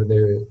they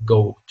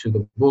go to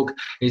the book.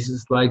 It's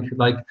just like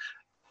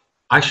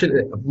I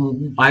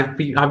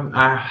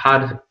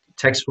had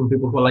texts from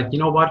people who are like, you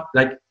know what,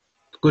 like.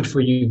 Good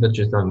for you that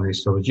you've done these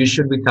stories. You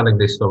should be telling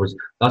these stories.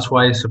 That's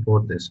why I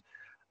support this.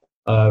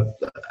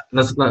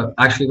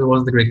 Actually, there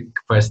was the Greek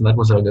person. That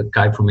was a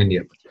guy from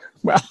India.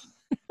 Well,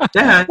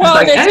 yeah. Well,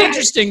 like, it's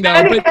interesting though.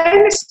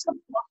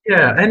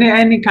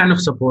 Any kind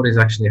of support is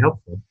actually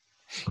helpful.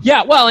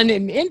 Yeah, well, and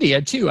in India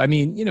too. I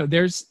mean,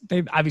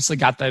 they've obviously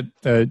got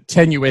the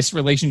tenuous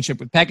relationship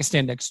with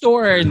Pakistan next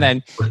door, and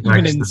then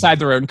even inside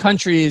their own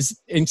country. And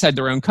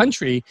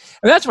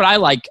that's what I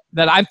like.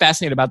 That I'm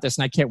fascinated about this,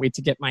 and I can't wait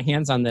to get my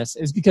hands on this.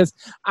 Is because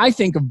I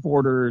think of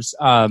borders.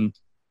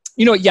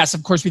 Yes,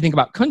 of course we think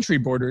about country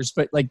borders,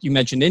 but like you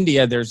mentioned,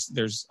 India. There's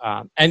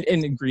and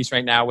in Greece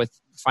right now with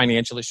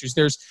financial issues.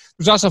 There's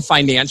also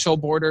financial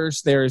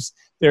borders. There's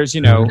I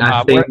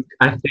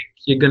think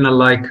you're gonna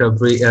like a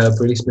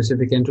really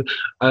specific intro.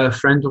 A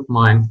friend of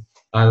mine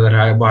that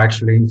I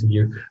actually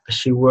interviewed,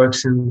 she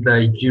works in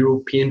the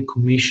European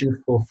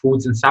Commission for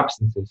Foods and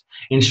Substances,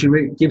 and she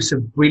gives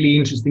a really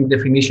interesting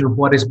definition of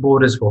what is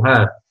borders for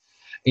her.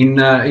 in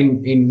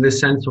the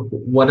sense of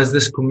what does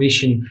this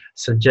commission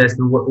suggest,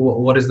 and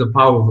what is the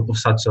power of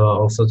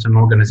such an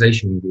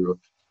organization in Europe?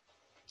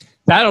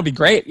 That'll be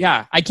great.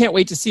 Yeah, I can't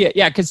wait to see it.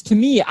 Yeah, because to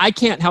me, I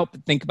can't help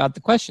but think about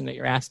the question that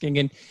you're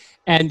asking,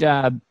 and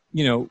I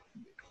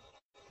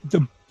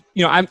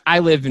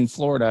live in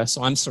Florida,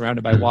 so I'm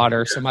surrounded by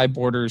water. So my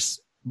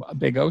border's a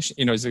big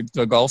ocean, is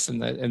the Gulf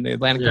and the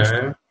Atlantic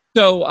Ocean.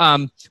 So,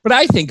 but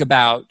I think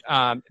about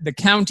the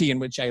county in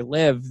which I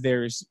live.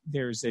 There's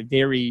a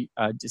very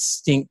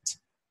distinct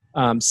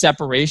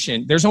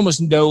separation. There's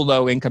almost no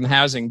low-income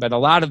housing, but a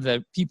lot of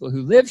the people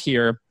who live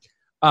here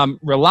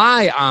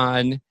rely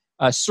on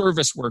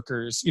service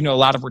workers. A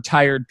lot of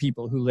retired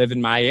people who live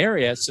in my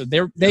area, so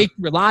they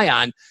rely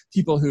on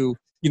people who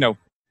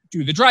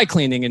do the dry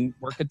cleaning and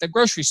work at the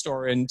grocery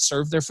store and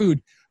serve their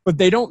food. But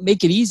they don't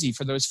make it easy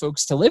for those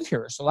folks to live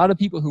here. So a lot of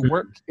people who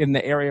work in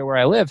the area where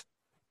I live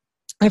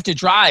have to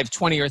drive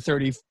 20 or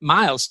 30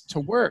 miles to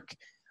work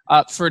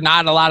for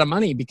not a lot of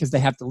money because they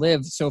have to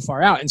live so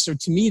far out. And so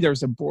to me,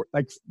 there's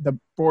the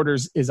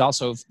borders is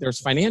also, there's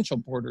financial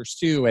borders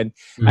too, and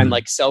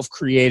like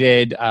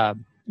self-created,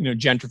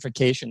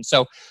 gentrification.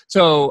 So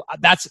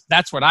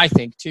that's what I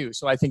think too.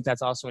 So I think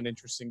that's also an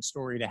interesting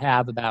story to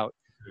have about,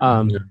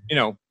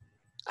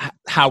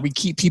 how we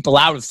keep people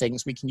out of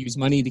things. We can use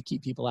money to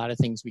keep people out of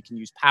things. We can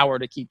use power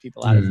to keep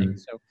people out of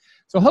things.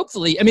 So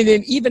hopefully,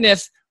 even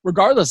if,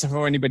 regardless of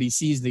how anybody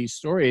sees these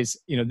stories,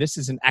 this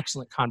is an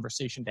excellent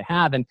conversation to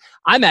have. And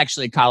I'm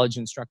actually a college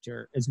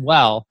instructor as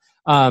well.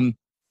 And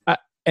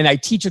I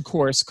teach a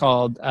course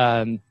called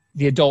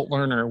The Adult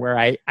Learner, where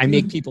I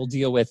make people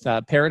deal with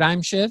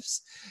paradigm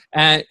shifts.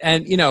 And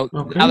now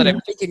that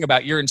I'm thinking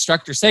about your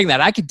instructor saying that,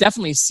 I could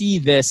definitely see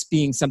this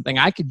being something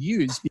I could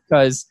use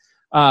because,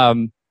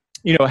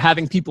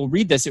 having people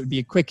read this, it would be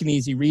a quick and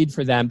easy read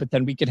for them, but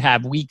then we could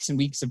have weeks and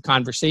weeks of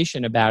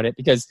conversation about it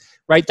because,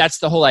 right, that's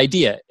the whole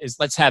idea is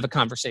let's have a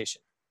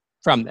conversation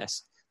from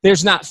this.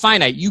 There's not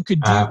finite. You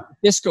could do, if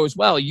this goes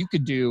well, you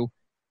could do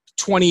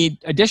 20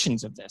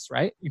 editions of this,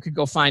 right? You could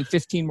go find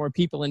 15 more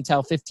people and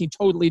tell 15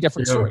 totally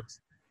different stories.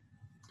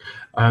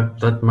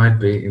 That might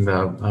be in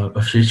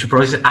the future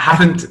process. I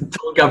haven't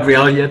told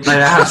Gabrielle yet,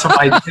 but I have some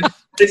ideas.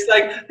 It's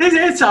like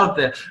it's out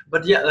there,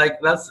 but yeah,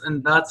 that's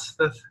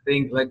the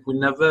thing. We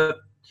never.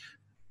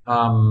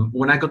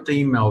 When I got the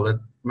email that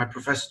my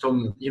professor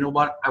told me, you know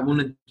what, I want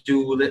to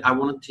do that. I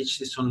want to teach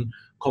this on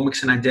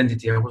comics and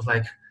identity. I was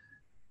like,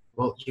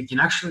 well, you can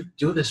actually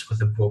do this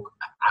with a book.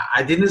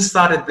 I didn't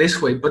start it this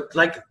way, but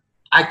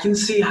I can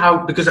see how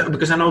because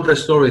I know the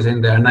stories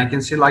in there, and I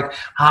can see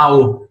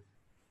how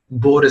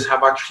borders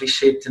have actually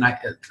shaped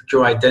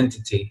your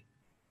identity.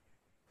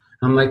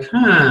 I'm like,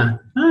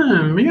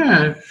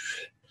 yeah.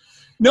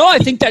 No, I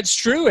think that's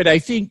true, and I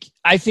think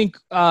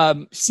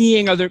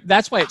seeing other.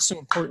 That's why it's so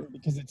important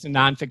because it's a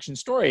nonfiction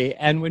story.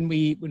 And when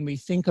we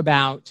think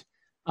about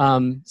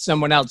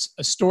someone else,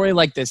 a story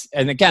like this,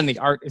 and again, the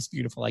art is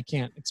beautiful. I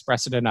can't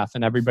express it enough,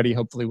 and everybody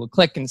hopefully will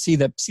click and see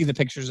the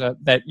pictures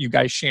that you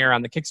guys share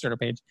on the Kickstarter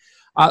page.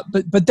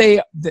 But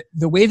the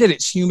way that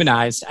it's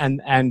humanized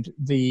and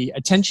the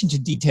attention to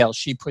detail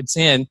she puts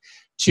in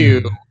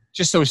to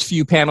just those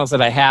few panels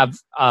that I have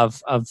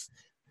of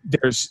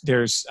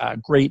there's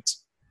great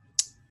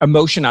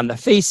emotion on the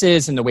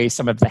faces and the way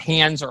some of the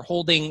hands are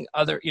holding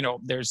other,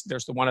 there's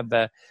the one of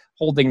the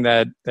holding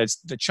the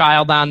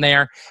child on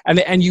there,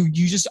 and you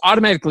just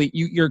automatically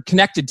you're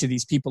connected to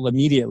these people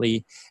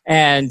immediately,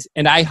 and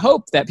I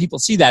hope that people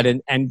see that,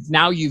 and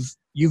now you've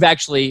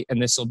actually,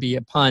 and this will be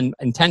a pun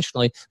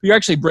intentionally, but you're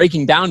actually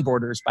breaking down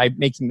borders by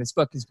making this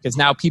book, is because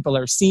now people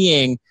are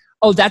seeing,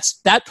 oh,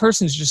 that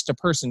person's just a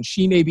person.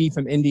 She may be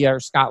from India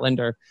or Scotland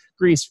or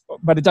Greece,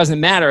 but it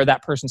doesn't matter.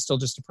 That person's still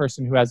just a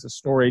person who has a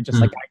story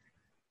just like I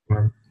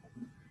do.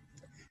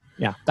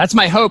 Yeah, that's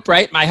my hope,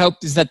 right? My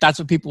hope is that's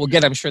what people will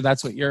get. I'm sure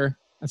that's what you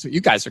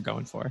guys are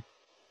going for.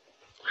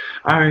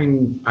 I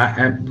mean,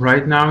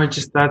 right now it's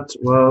just that,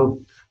 well,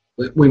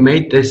 we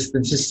made this.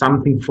 This is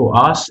something for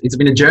us. It's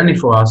been a journey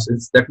for us.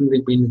 It's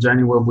definitely been a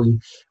journey where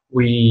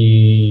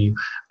we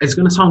it's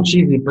going to sound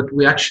cheesy, but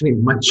we actually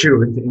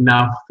matured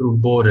enough through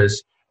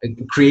borders,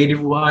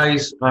 creative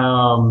wise,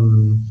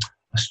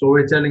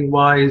 storytelling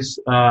wise,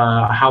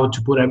 how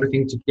to put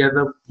everything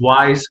together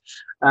wise.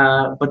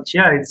 But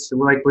yeah, it's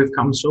we've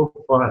come so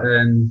far,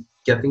 and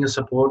getting a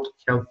support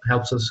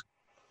helps us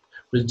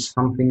reach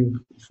something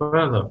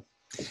further.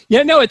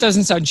 Yeah, no, it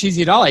doesn't sound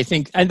cheesy at all. I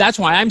think, and that's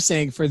why I'm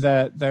saying for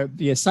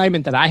the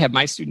assignment that I have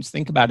my students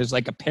think about is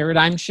like a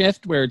paradigm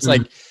shift, where it's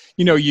like,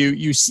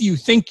 you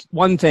think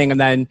one thing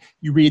and then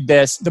you read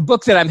this. The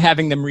book that I'm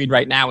having them read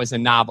right now is a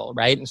novel,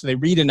 right? And so they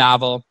read a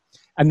novel,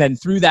 and then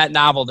through that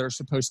novel, they're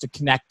supposed to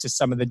connect to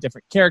some of the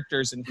different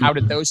characters and how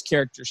did those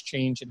characters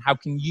change and how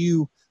can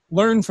you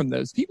learn from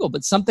those people.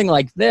 But something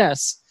like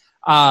this,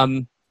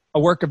 a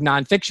work of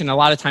nonfiction, a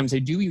lot of times they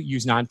do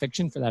use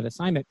nonfiction for that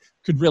assignment,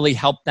 could really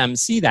help them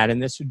see that.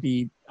 And this would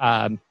be,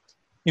 I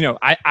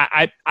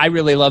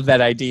really love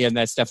that idea. And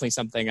that's definitely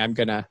something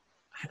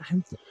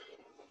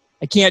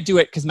I can't do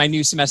it because my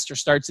new semester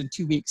starts in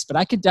 2 weeks, but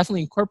I could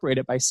definitely incorporate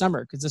it by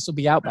summer because this will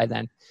be out by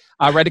then.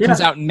 Right, it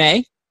comes out in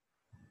May.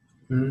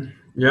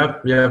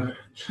 Yep.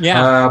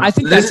 Yeah, I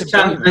think there's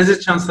a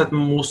chance that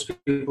most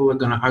people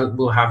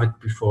will have it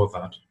before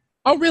that.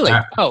 Oh, really?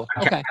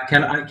 Okay.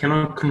 I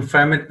cannot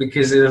confirm it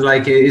because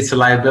it's a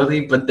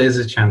liability, but there's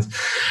a chance.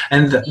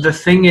 And the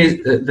thing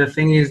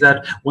is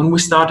that when we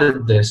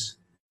started this,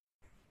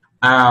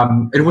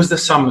 it was the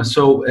summer,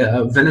 so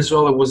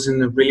Venezuela was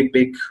in a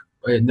really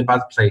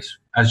bad place,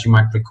 as you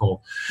might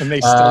recall. And they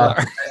still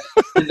are.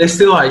 They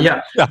still are,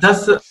 yeah.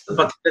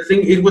 But the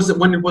thing, it was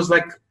when it was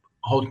like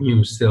hot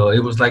news still.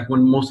 It was like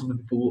when most of the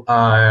people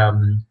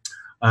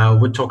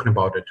we're talking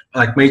about it,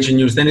 like major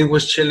news. Then it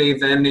was Chile.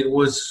 Then it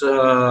was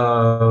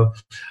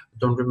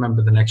don't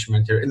remember the next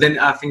humanitarian. Then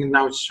I think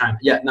now it's China.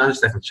 Yeah, now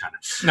it's definitely China.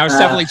 Now it's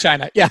definitely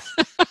China. Yeah.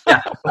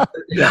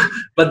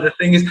 But the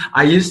thing is,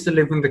 I used to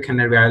live in the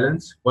Canary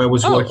Islands where I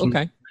was working.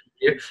 Okay.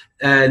 Here,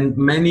 and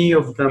many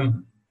of the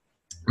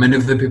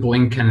people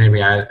in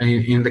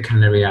the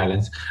Canary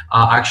Islands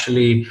are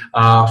actually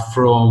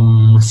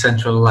from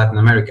Central Latin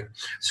America.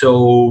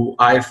 So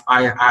I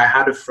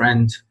had a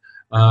friend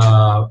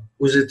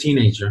who's a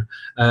teenager.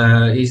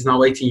 He's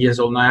now 18 years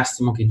old, and I asked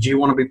him, okay, do you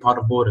want to be part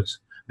of Borders?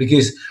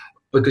 Because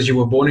you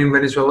were born in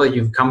Venezuela,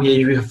 you've come here,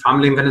 you have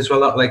family in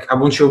Venezuela, like, I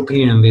want your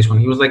opinion on this one.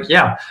 He was like,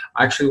 yeah,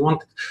 I actually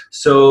want it.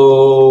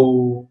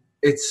 So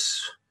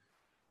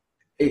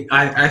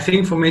I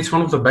think for me, it's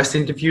one of the best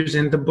interviews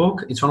in the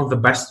book. It's one of the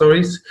best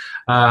stories,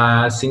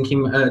 having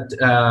him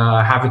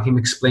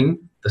explain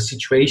the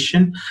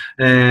situation.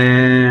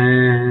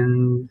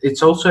 And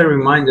it's also a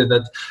reminder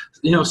that,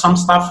 some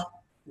stuff,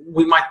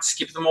 we might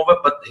skip them over,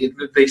 but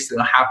they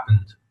still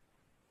happened.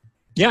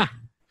 Yeah,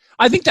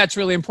 I think that's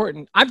really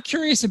important. I'm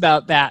curious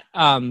about that.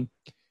 How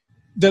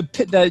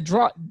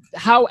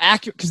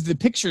accurate, because the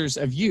pictures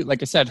of you,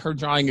 like I said, her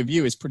drawing of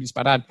you is pretty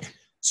spot on.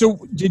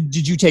 So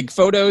did you take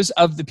photos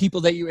of the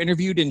people that you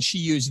interviewed and she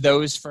used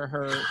those for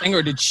her thing,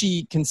 or did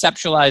she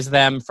conceptualize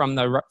them from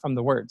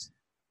the words?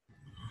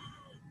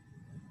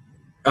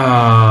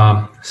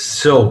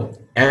 So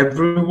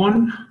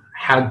everyone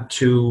had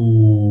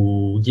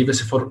to give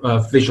us a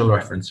visual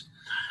reference.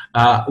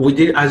 We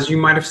did, as you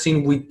might have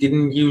seen, we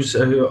didn't use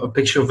a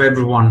picture of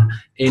everyone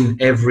in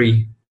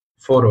every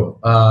photo.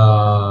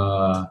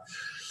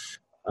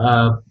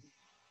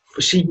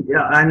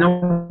 I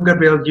know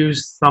Gabrielle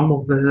used some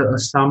of the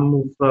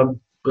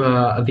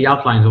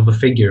outlines of the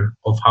figure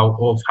of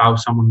how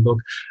someone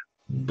looked,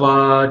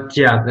 but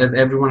yeah,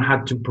 everyone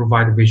had to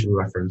provide a visual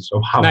reference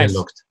of how they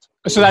looked.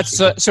 So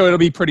so it'll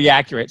be pretty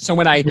accurate. So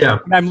when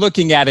I'm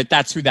looking at it,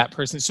 that's who that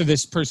person. So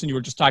this person you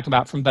were just talking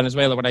about from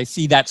Venezuela, when I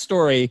see that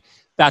story,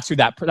 that's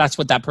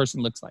what that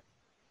person looks like.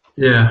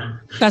 Yeah,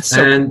 that's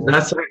so. And cool.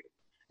 that's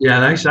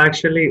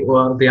actually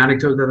the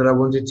anecdote that I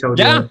wanted to tell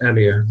you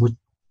earlier.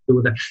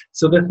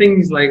 So the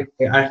thing is, like,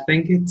 I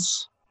think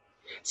it's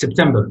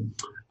September,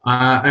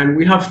 and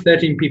we have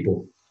 13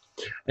 people.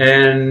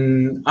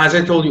 And as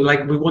I told you,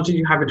 like, we wanted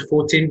to have it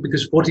 14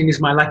 because 14 is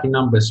my lucky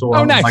number. So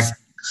I'm nice.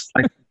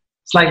 like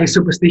slightly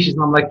superstitious,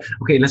 and I'm like,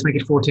 okay, let's make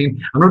it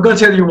 14. I'm not going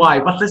to tell you why,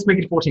 but let's make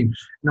it 14. And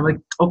I'm like,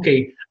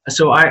 okay.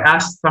 So I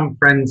asked some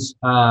friends,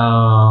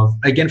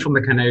 again from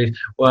the Canaries.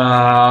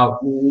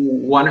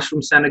 One is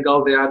from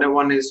Senegal, the other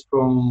one is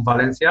from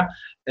Valencia.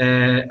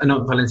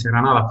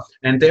 Granada.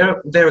 And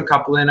they're a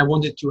couple, and I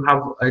wanted to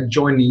have a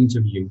joint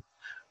interview.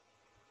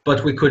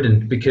 But we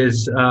couldn't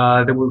because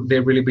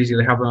they're really busy.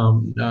 They have a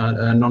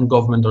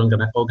non-government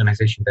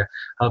organization there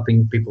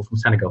helping people from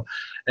Senegal.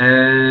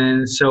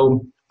 And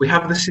so we're in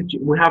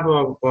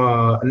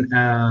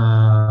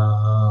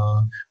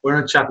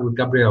a chat with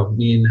Gabrielle,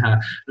 me and her,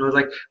 and I was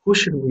like, who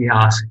should we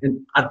ask?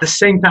 And at the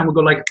same time, we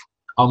go like,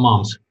 our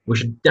moms. We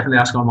should definitely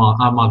ask our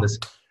mothers.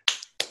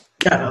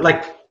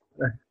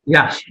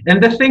 Yeah,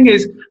 and the thing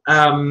is,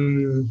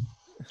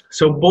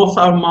 so both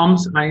our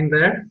moms are in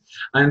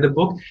the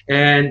book,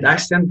 and I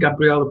sent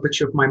Gabrielle a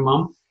picture of my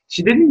mom.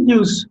 She didn't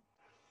use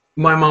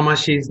my mom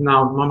as she is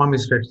now. My mom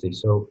is 50,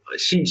 so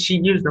she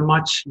used a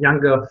much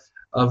younger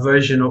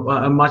version of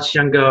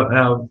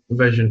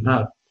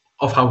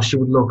of how she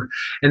would look.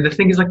 And the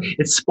thing is, like,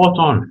 it's spot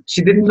on.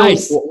 She didn't know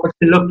what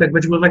she looked like,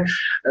 but she was like,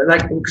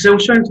 because I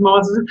was showing to my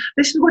mom,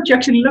 this is what you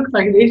actually looked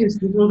like in the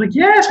 80s. And I was like,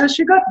 yes, how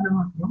she got it? And I'm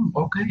like,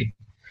 oh, okay.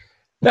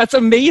 That's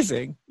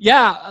amazing.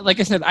 Yeah, like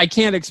I said, I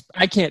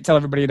can't tell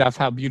everybody enough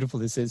how beautiful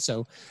this is.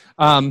 So,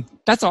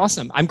 that's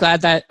awesome. I'm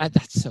glad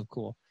that's so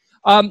cool.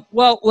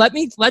 Well,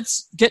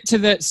 let's get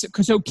to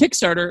so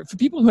Kickstarter, for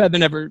people who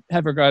haven't ever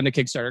gone to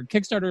Kickstarter.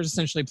 Kickstarter is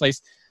essentially a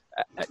place,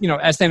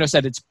 as Thanos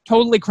said, it's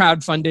totally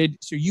crowdfunded,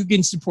 so you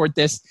can support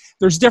this.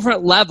 There's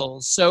different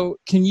levels. So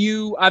can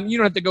you, you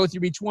don't have to go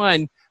through each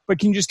one, but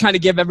can you just kind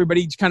of give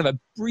everybody kind of a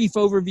brief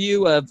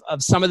overview of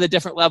some of the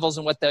different levels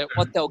and what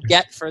they'll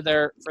get for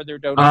their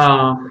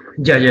donation?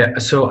 Yeah.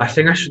 So I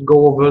think I should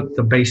go over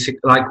the basic,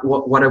 like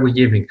what are we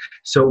giving?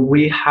 So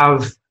we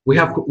have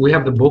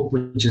the book,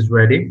 which is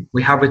ready.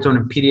 We have it on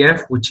a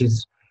PDF, which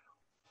is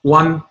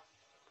 1.5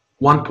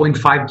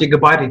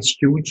 gigabyte. It's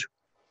huge.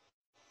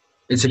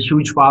 It's a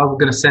huge file. We're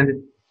going to send it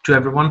to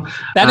everyone.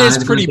 That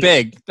is pretty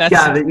big. That's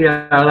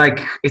like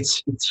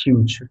it's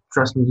huge.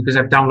 Trust me, because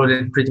I've downloaded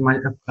it pretty much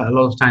a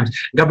lot of times.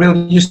 Gabriel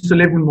used to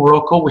live in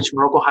Morocco, which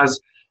Morocco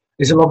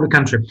is a lovely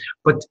country,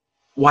 but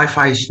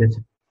Wi-Fi is shit.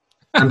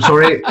 I'm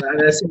sorry.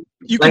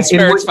 You can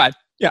spare it's fine.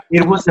 Yeah.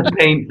 It was a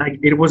pain. Like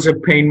it was a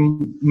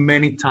pain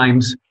many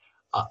times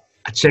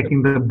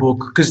checking the book,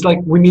 because like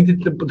we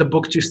needed the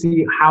book to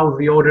see how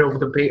the order of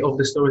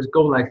the stories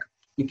go, like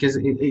because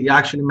it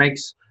actually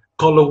makes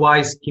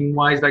color-wise,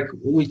 skin-wise, like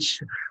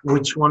which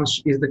one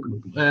is the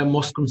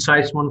most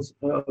concise one, so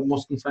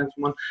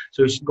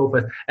we should go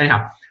first.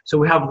 Anyhow, so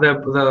we have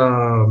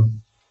the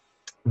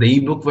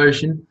ebook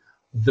version,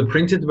 the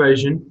printed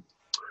version,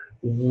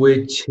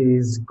 which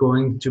is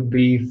going to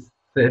be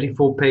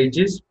 34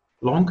 pages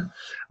long,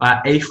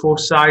 A4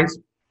 size.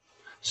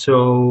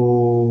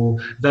 So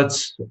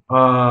that's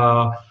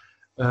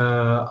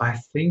I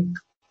think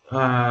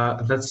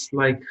that's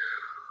like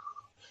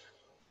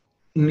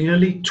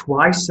nearly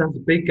twice as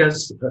big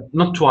as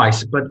not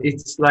twice, but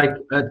it's like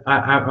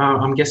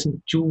I'm guessing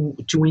two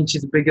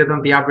inches bigger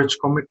than the average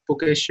comic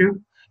book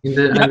issue.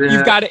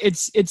 You've got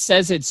it. It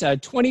says it's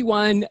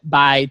 21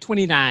 by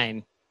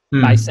 29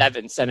 by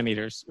 7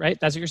 centimeters, right?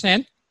 That's what you're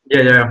saying?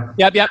 Yeah.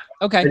 Yep.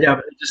 Okay. Yeah,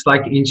 just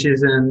like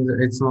inches, and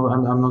it's not.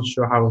 I'm not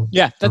sure how.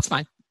 Yeah, that's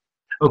fine.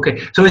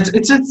 Okay, so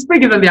it's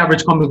bigger than the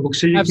average comic book,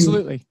 so you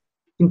absolutely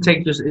can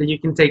take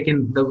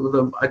in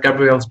the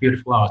Gabriel's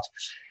beautiful art.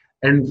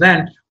 And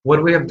then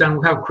what we have done,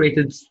 we have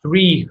created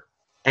three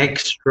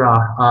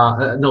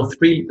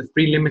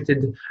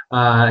limited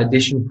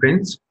edition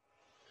prints,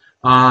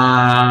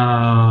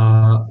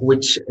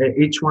 which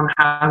each one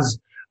has,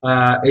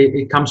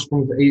 it comes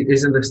from,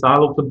 is in the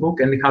style of the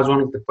book, and it has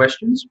one of the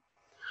questions.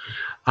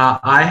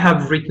 I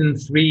have written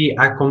 3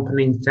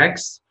 accompanying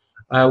texts,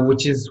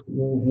 which is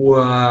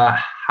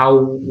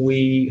how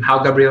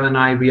Gabriel and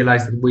I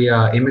realized that we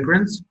are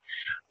immigrants.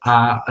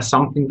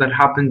 Something that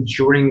happened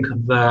during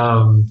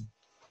the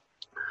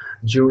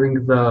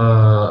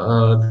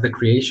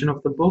creation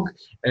of the book,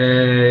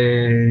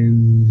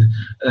 and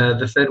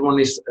the third one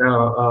is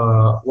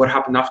what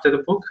happened after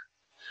the book,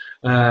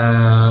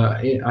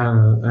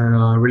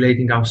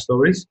 relating our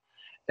stories.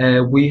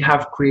 We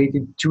have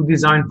created 2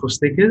 designs for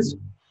stickers,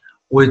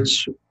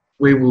 which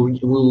we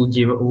will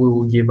give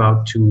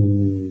out to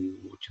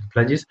the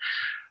pledges,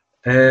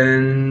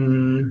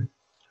 and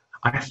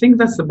I think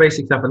that's the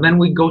basic stuff. And then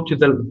we go to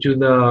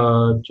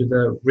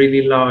the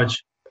really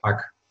large pack,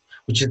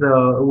 which is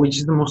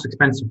the most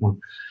expensive one.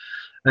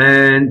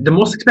 And the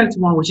most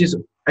expensive one, which is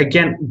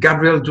again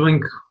Gabriel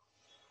going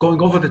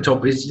over the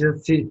top, is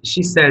just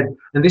she said,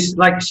 and this is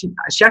like she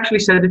actually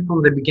said it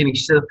from the beginning.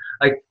 She said,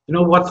 like, you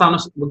know what,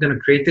 Thanos, we're gonna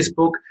create this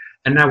book,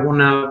 and I want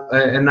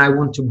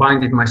to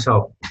bind it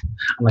myself.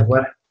 I'm like,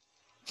 what?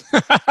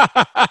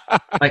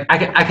 Like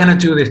I cannot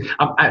do this.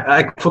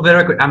 I for the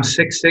record, I'm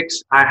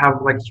 6'6". I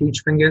have like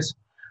huge fingers,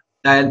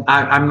 and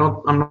I'm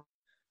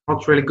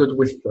not really good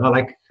with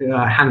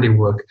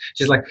handiwork.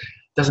 She's like,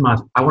 doesn't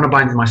matter. I want to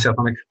bind it myself.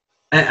 I'm like,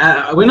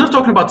 we're not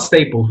talking about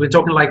staples. We're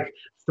talking like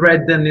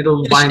thread and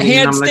needle binding.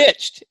 Hand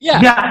stitched. Yeah,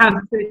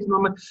 hand stitched. And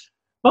I'm like,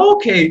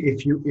 okay,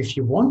 if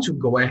you want to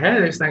go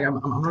ahead. It's like I'm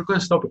not going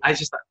to stop it.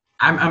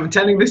 I'm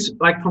telling this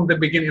like from the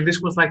beginning.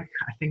 This was like,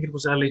 I think it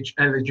was early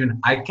June.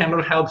 I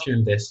cannot help you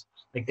in this.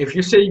 Like, if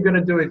you say you're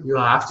gonna do it, you'll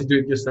have to do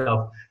it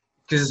yourself.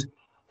 Because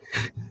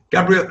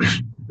Gabriel,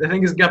 the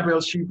thing is,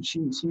 Gabriel,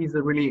 she's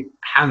a really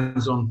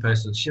hands-on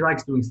person. She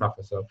likes doing stuff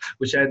herself,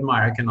 which I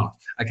admire. I cannot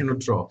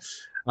draw.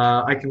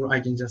 I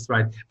can just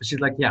write. But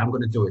she's like, yeah, I'm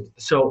gonna do it.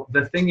 So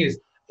the thing is,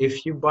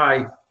 if you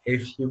buy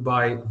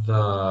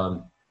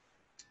the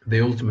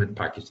ultimate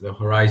package, the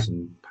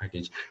Horizon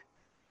package,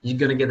 you're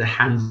gonna get a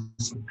hand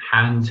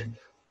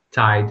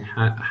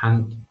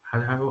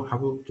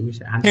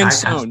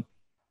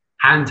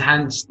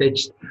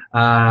stitched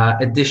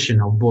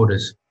edition of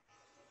Borders.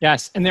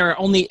 Yes, and there are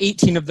only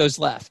 18 of those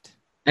left.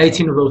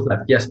 18 of those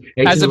left, yes.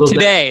 As of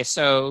today, left.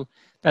 So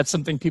that's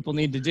something people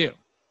need to do.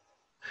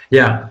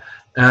 Yeah,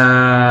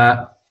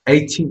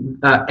 18.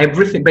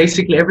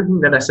 Basically everything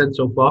that I said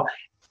so far.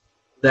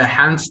 The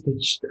hand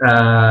stitched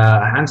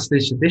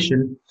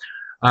edition,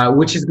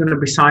 which is going to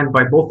be signed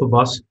by both of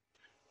us.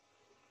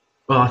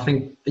 Well, I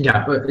think, we're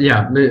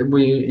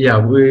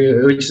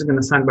just going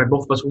to sign by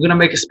both of us. We're going to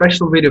make a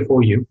special video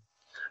for you,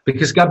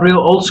 because Gabriel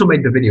also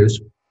made the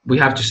videos. We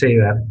have to say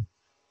that.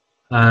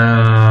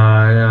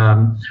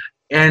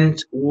 And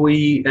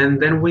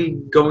then we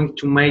going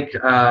to make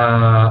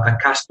a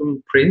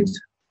custom print,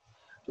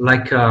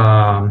 like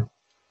a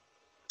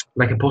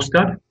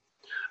postcard.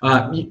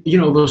 You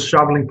know, those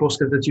traveling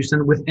postcards that you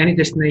send with any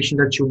destination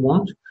that you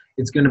want.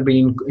 It's going to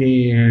be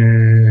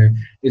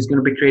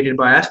created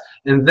by us,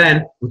 and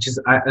then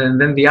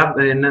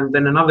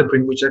another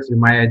print, which is actually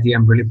my idea.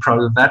 I'm really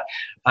proud of that.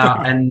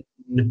 And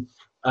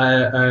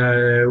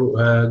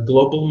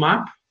global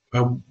map,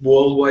 a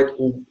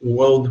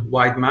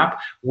worldwide map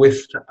with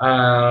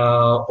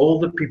all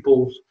the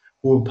people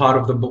who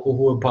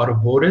are part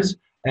of Borders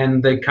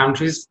and the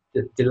countries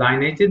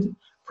delineated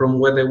from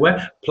where they were.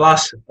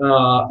 Plus,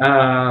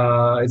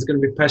 it's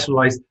going to be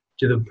personalized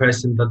to the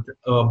person that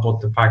bought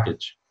the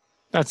package.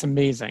 That's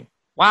amazing.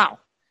 Wow.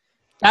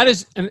 That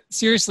is,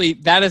 seriously,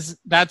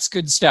 that's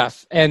good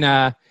stuff.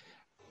 And,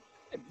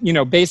 you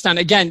know, based on,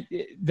 again,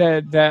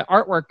 the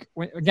artwork,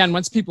 again,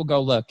 once people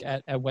go look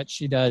at what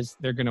she does,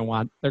 they're going to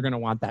want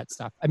that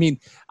stuff. I mean,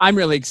 I'm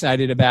really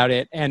excited about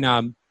it, and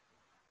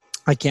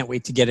I can't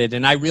wait to get it.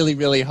 And I really,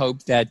 really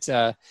hope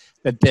that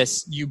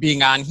that you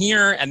being on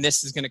here, and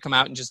this is going to come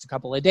out in just a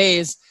couple of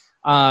days.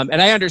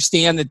 And I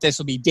understand that this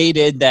will be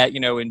dated, that, you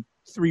know, in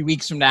 3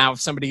 weeks from now,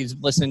 if somebody's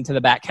listening to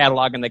the back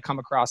catalog and they come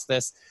across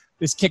this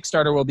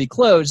Kickstarter will be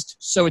closed.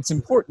 So it's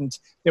important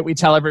that we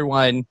tell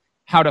everyone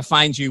how to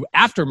find you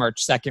after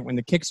March 2nd when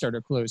the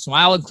Kickstarter closed. So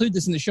I'll include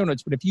this in the show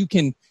notes, but if you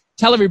can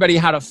tell everybody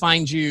how to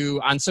find you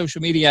on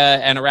social media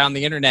and around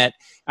the internet,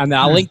 and then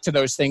I'll link to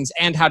those things,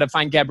 and how to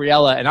find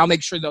Gabriella, and I'll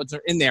make sure those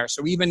are in there.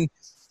 So even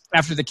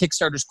after the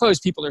Kickstarter's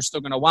closed, people are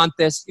still going to want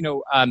this. You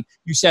know,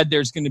 you said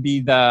there's going to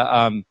be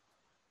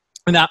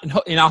and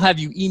I'll have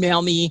you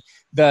email me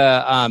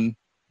the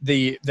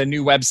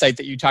new website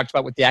that you talked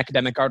about with the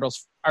academic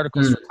articles for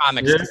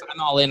comics. Yeah.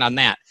 I'm all in on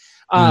that.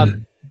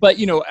 But,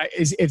 you know,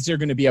 is there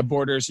going to be a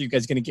border? So you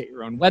guys going to get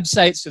your own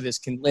website so this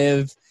can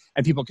live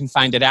and people can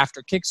find it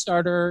after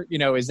Kickstarter? You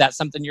know, is that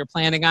something you're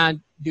planning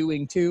on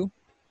doing too?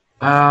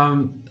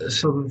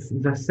 So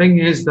the thing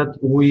is that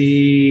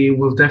we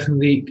will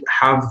definitely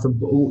have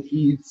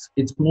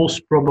it's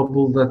most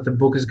probable that the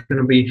book is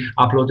going to be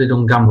uploaded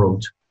on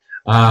Gumroad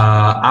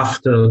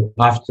after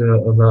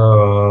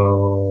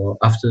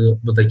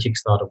the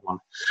Kickstarter one.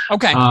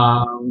 Okay.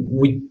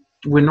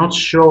 We're not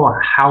sure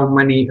how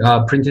many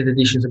printed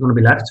editions are going to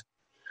be left,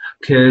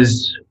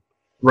 because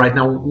right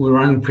now we're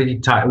running pretty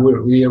tight.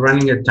 We're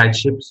running a tight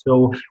ship,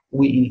 so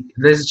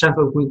there's a chance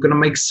that we're going to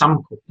make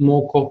some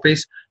more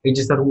copies. It's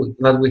just that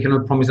we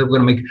cannot promise that we're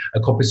going to make a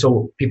copy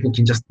so people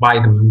can just buy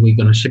them and we're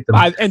going to ship them.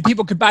 And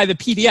people could buy the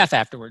PDF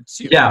afterwards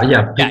too. Yeah. The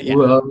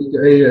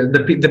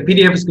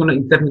PDF is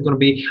definitely going to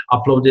be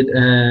uploaded,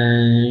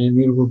 and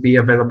it will be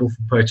available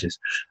for purchase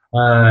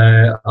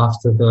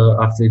after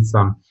it's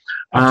done.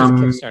 After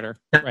the Kickstarter,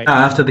 right?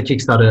 After the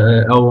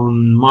Kickstarter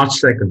on March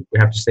 2nd, we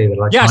have to say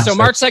that. So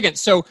March 2nd.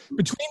 So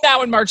between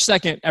now and March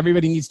 2nd,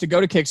 everybody needs to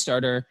go to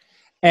Kickstarter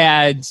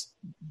and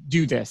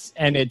do this.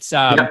 And it's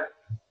so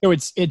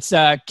it's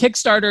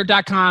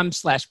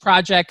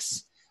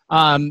kickstarter.com/projects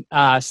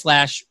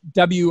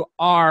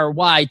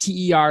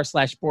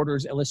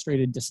 /WRYTER/Borders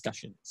Illustrated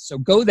Discussions. So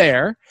go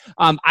there.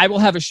 I will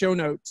have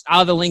I'll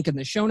have a link in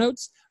the show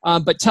notes.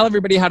 But tell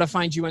everybody how to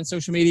find you on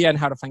social media and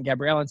how to find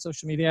Gabriella on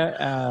social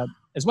media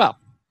as well.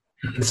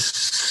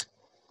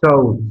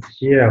 So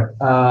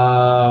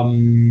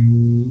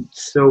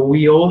so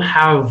we all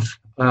have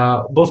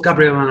both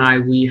Gabriella and I.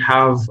 We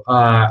have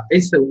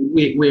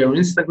we are on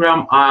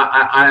Instagram.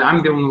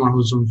 I'm the only one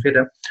who's on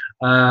Twitter,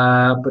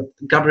 but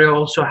Gabriella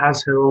also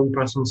has her own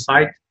personal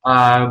site.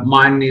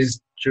 Mine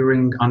is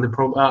under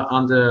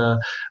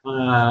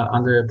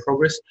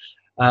progress.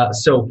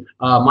 So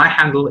my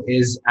handle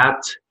is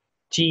at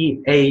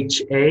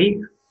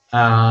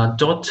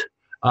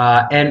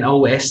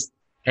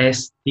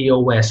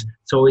THA.NOSTOS.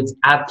 So it's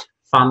at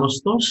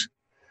Thanostos.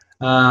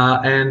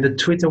 And the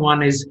Twitter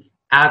one is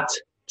at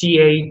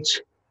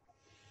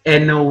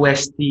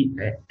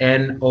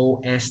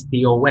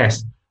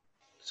THNOSTOS.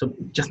 So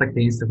just like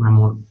the Instagram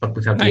one, but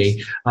without the A.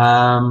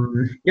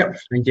 Yep,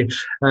 thank you.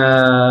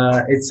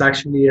 It's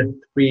actually a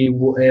three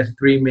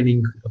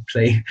meaning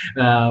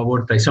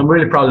wordplay. So I'm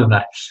really proud of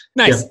that.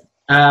 Nice. Yep.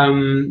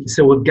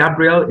 So with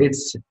Gabrielle,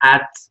 it's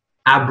at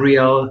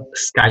Abrielle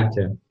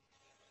Skyter.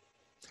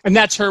 And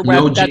that's her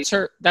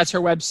that's her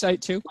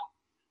website too.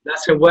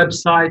 That's her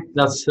website.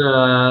 That's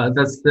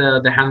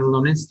the handle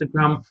on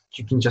Instagram.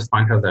 You can just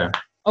find her there.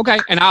 Okay,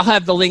 and I'll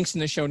have the links in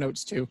the show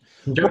notes too.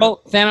 Sure.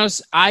 Well,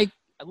 Thanos, I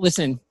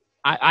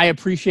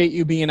appreciate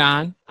you being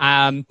on.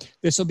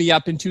 This will be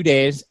up in 2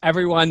 days.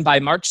 Everyone, by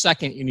March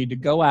 2nd, you need to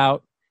go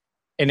out.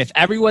 And if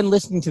everyone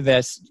listening to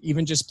this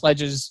even just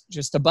pledges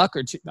just $1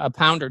 or $2, a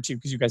pound or two,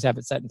 because you guys have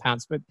it set in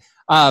pounds, but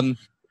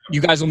you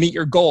guys will meet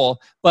your goal.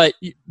 But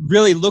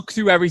really look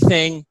through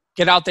everything.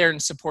 Get out there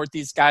and support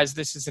these guys.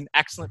 This is an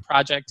excellent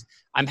project.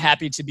 I'm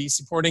happy to be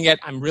supporting it.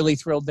 I'm really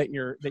thrilled that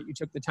you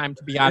took the time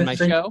to be on my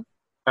show.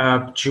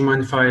 Do you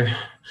mind if I?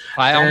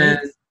 By all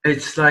means.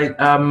 It's like,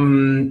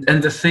 and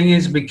the thing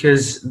is,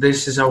 because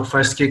this is our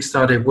first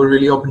Kickstarter, we're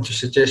really open to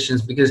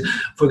suggestions. Because,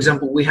 for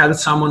example, we had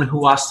someone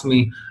who asked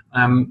me,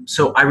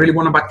 so I really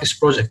want to back this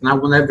project, and I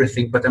want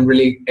everything, but I'm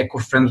really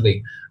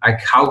eco-friendly.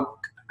 Like, how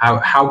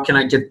can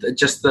I get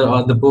just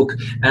the book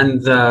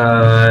and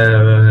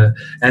the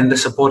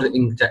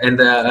supporting and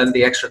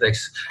the extra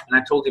text? And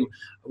I told him,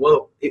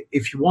 well,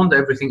 if you want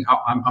everything,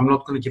 I'm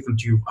not going to give them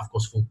to you, of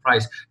course, full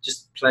price.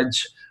 Just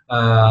pledge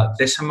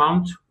this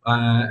amount,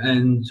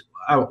 and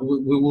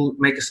we will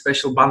make a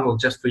special bundle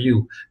just for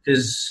you,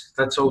 because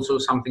that's also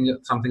something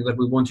that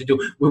we want to do.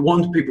 We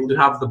want people to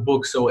have the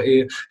book. So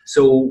if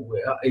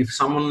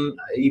someone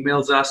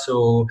emails us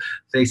or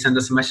they send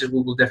us a message,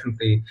 we will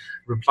definitely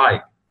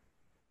reply.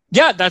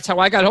 Yeah, that's how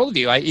I got hold of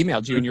you. I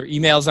emailed you, and your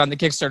email's on the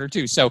Kickstarter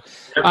too. So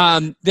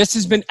this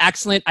has been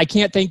excellent. I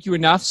can't thank you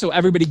enough. So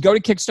everybody go to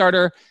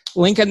Kickstarter,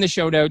 link in the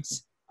show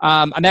notes.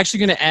 I'm actually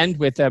going to end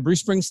with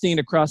Bruce Springsteen,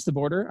 Across the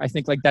Border. I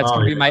think that's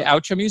going to be my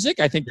outro music.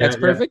 I think that's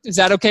perfect. Is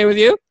that okay with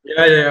you?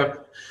 Yeah.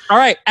 All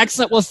right.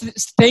 Excellent. Well,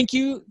 thank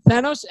you,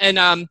 Thanos.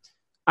 And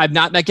I've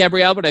not met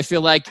Gabrielle, but I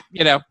feel like,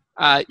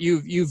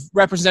 you've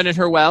represented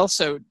her well.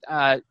 So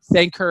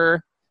thank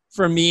her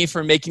from me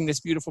for making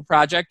this beautiful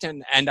project.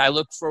 And I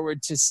look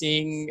forward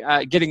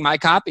to getting my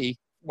copy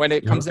when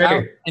it comes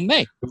out in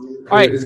May. All right.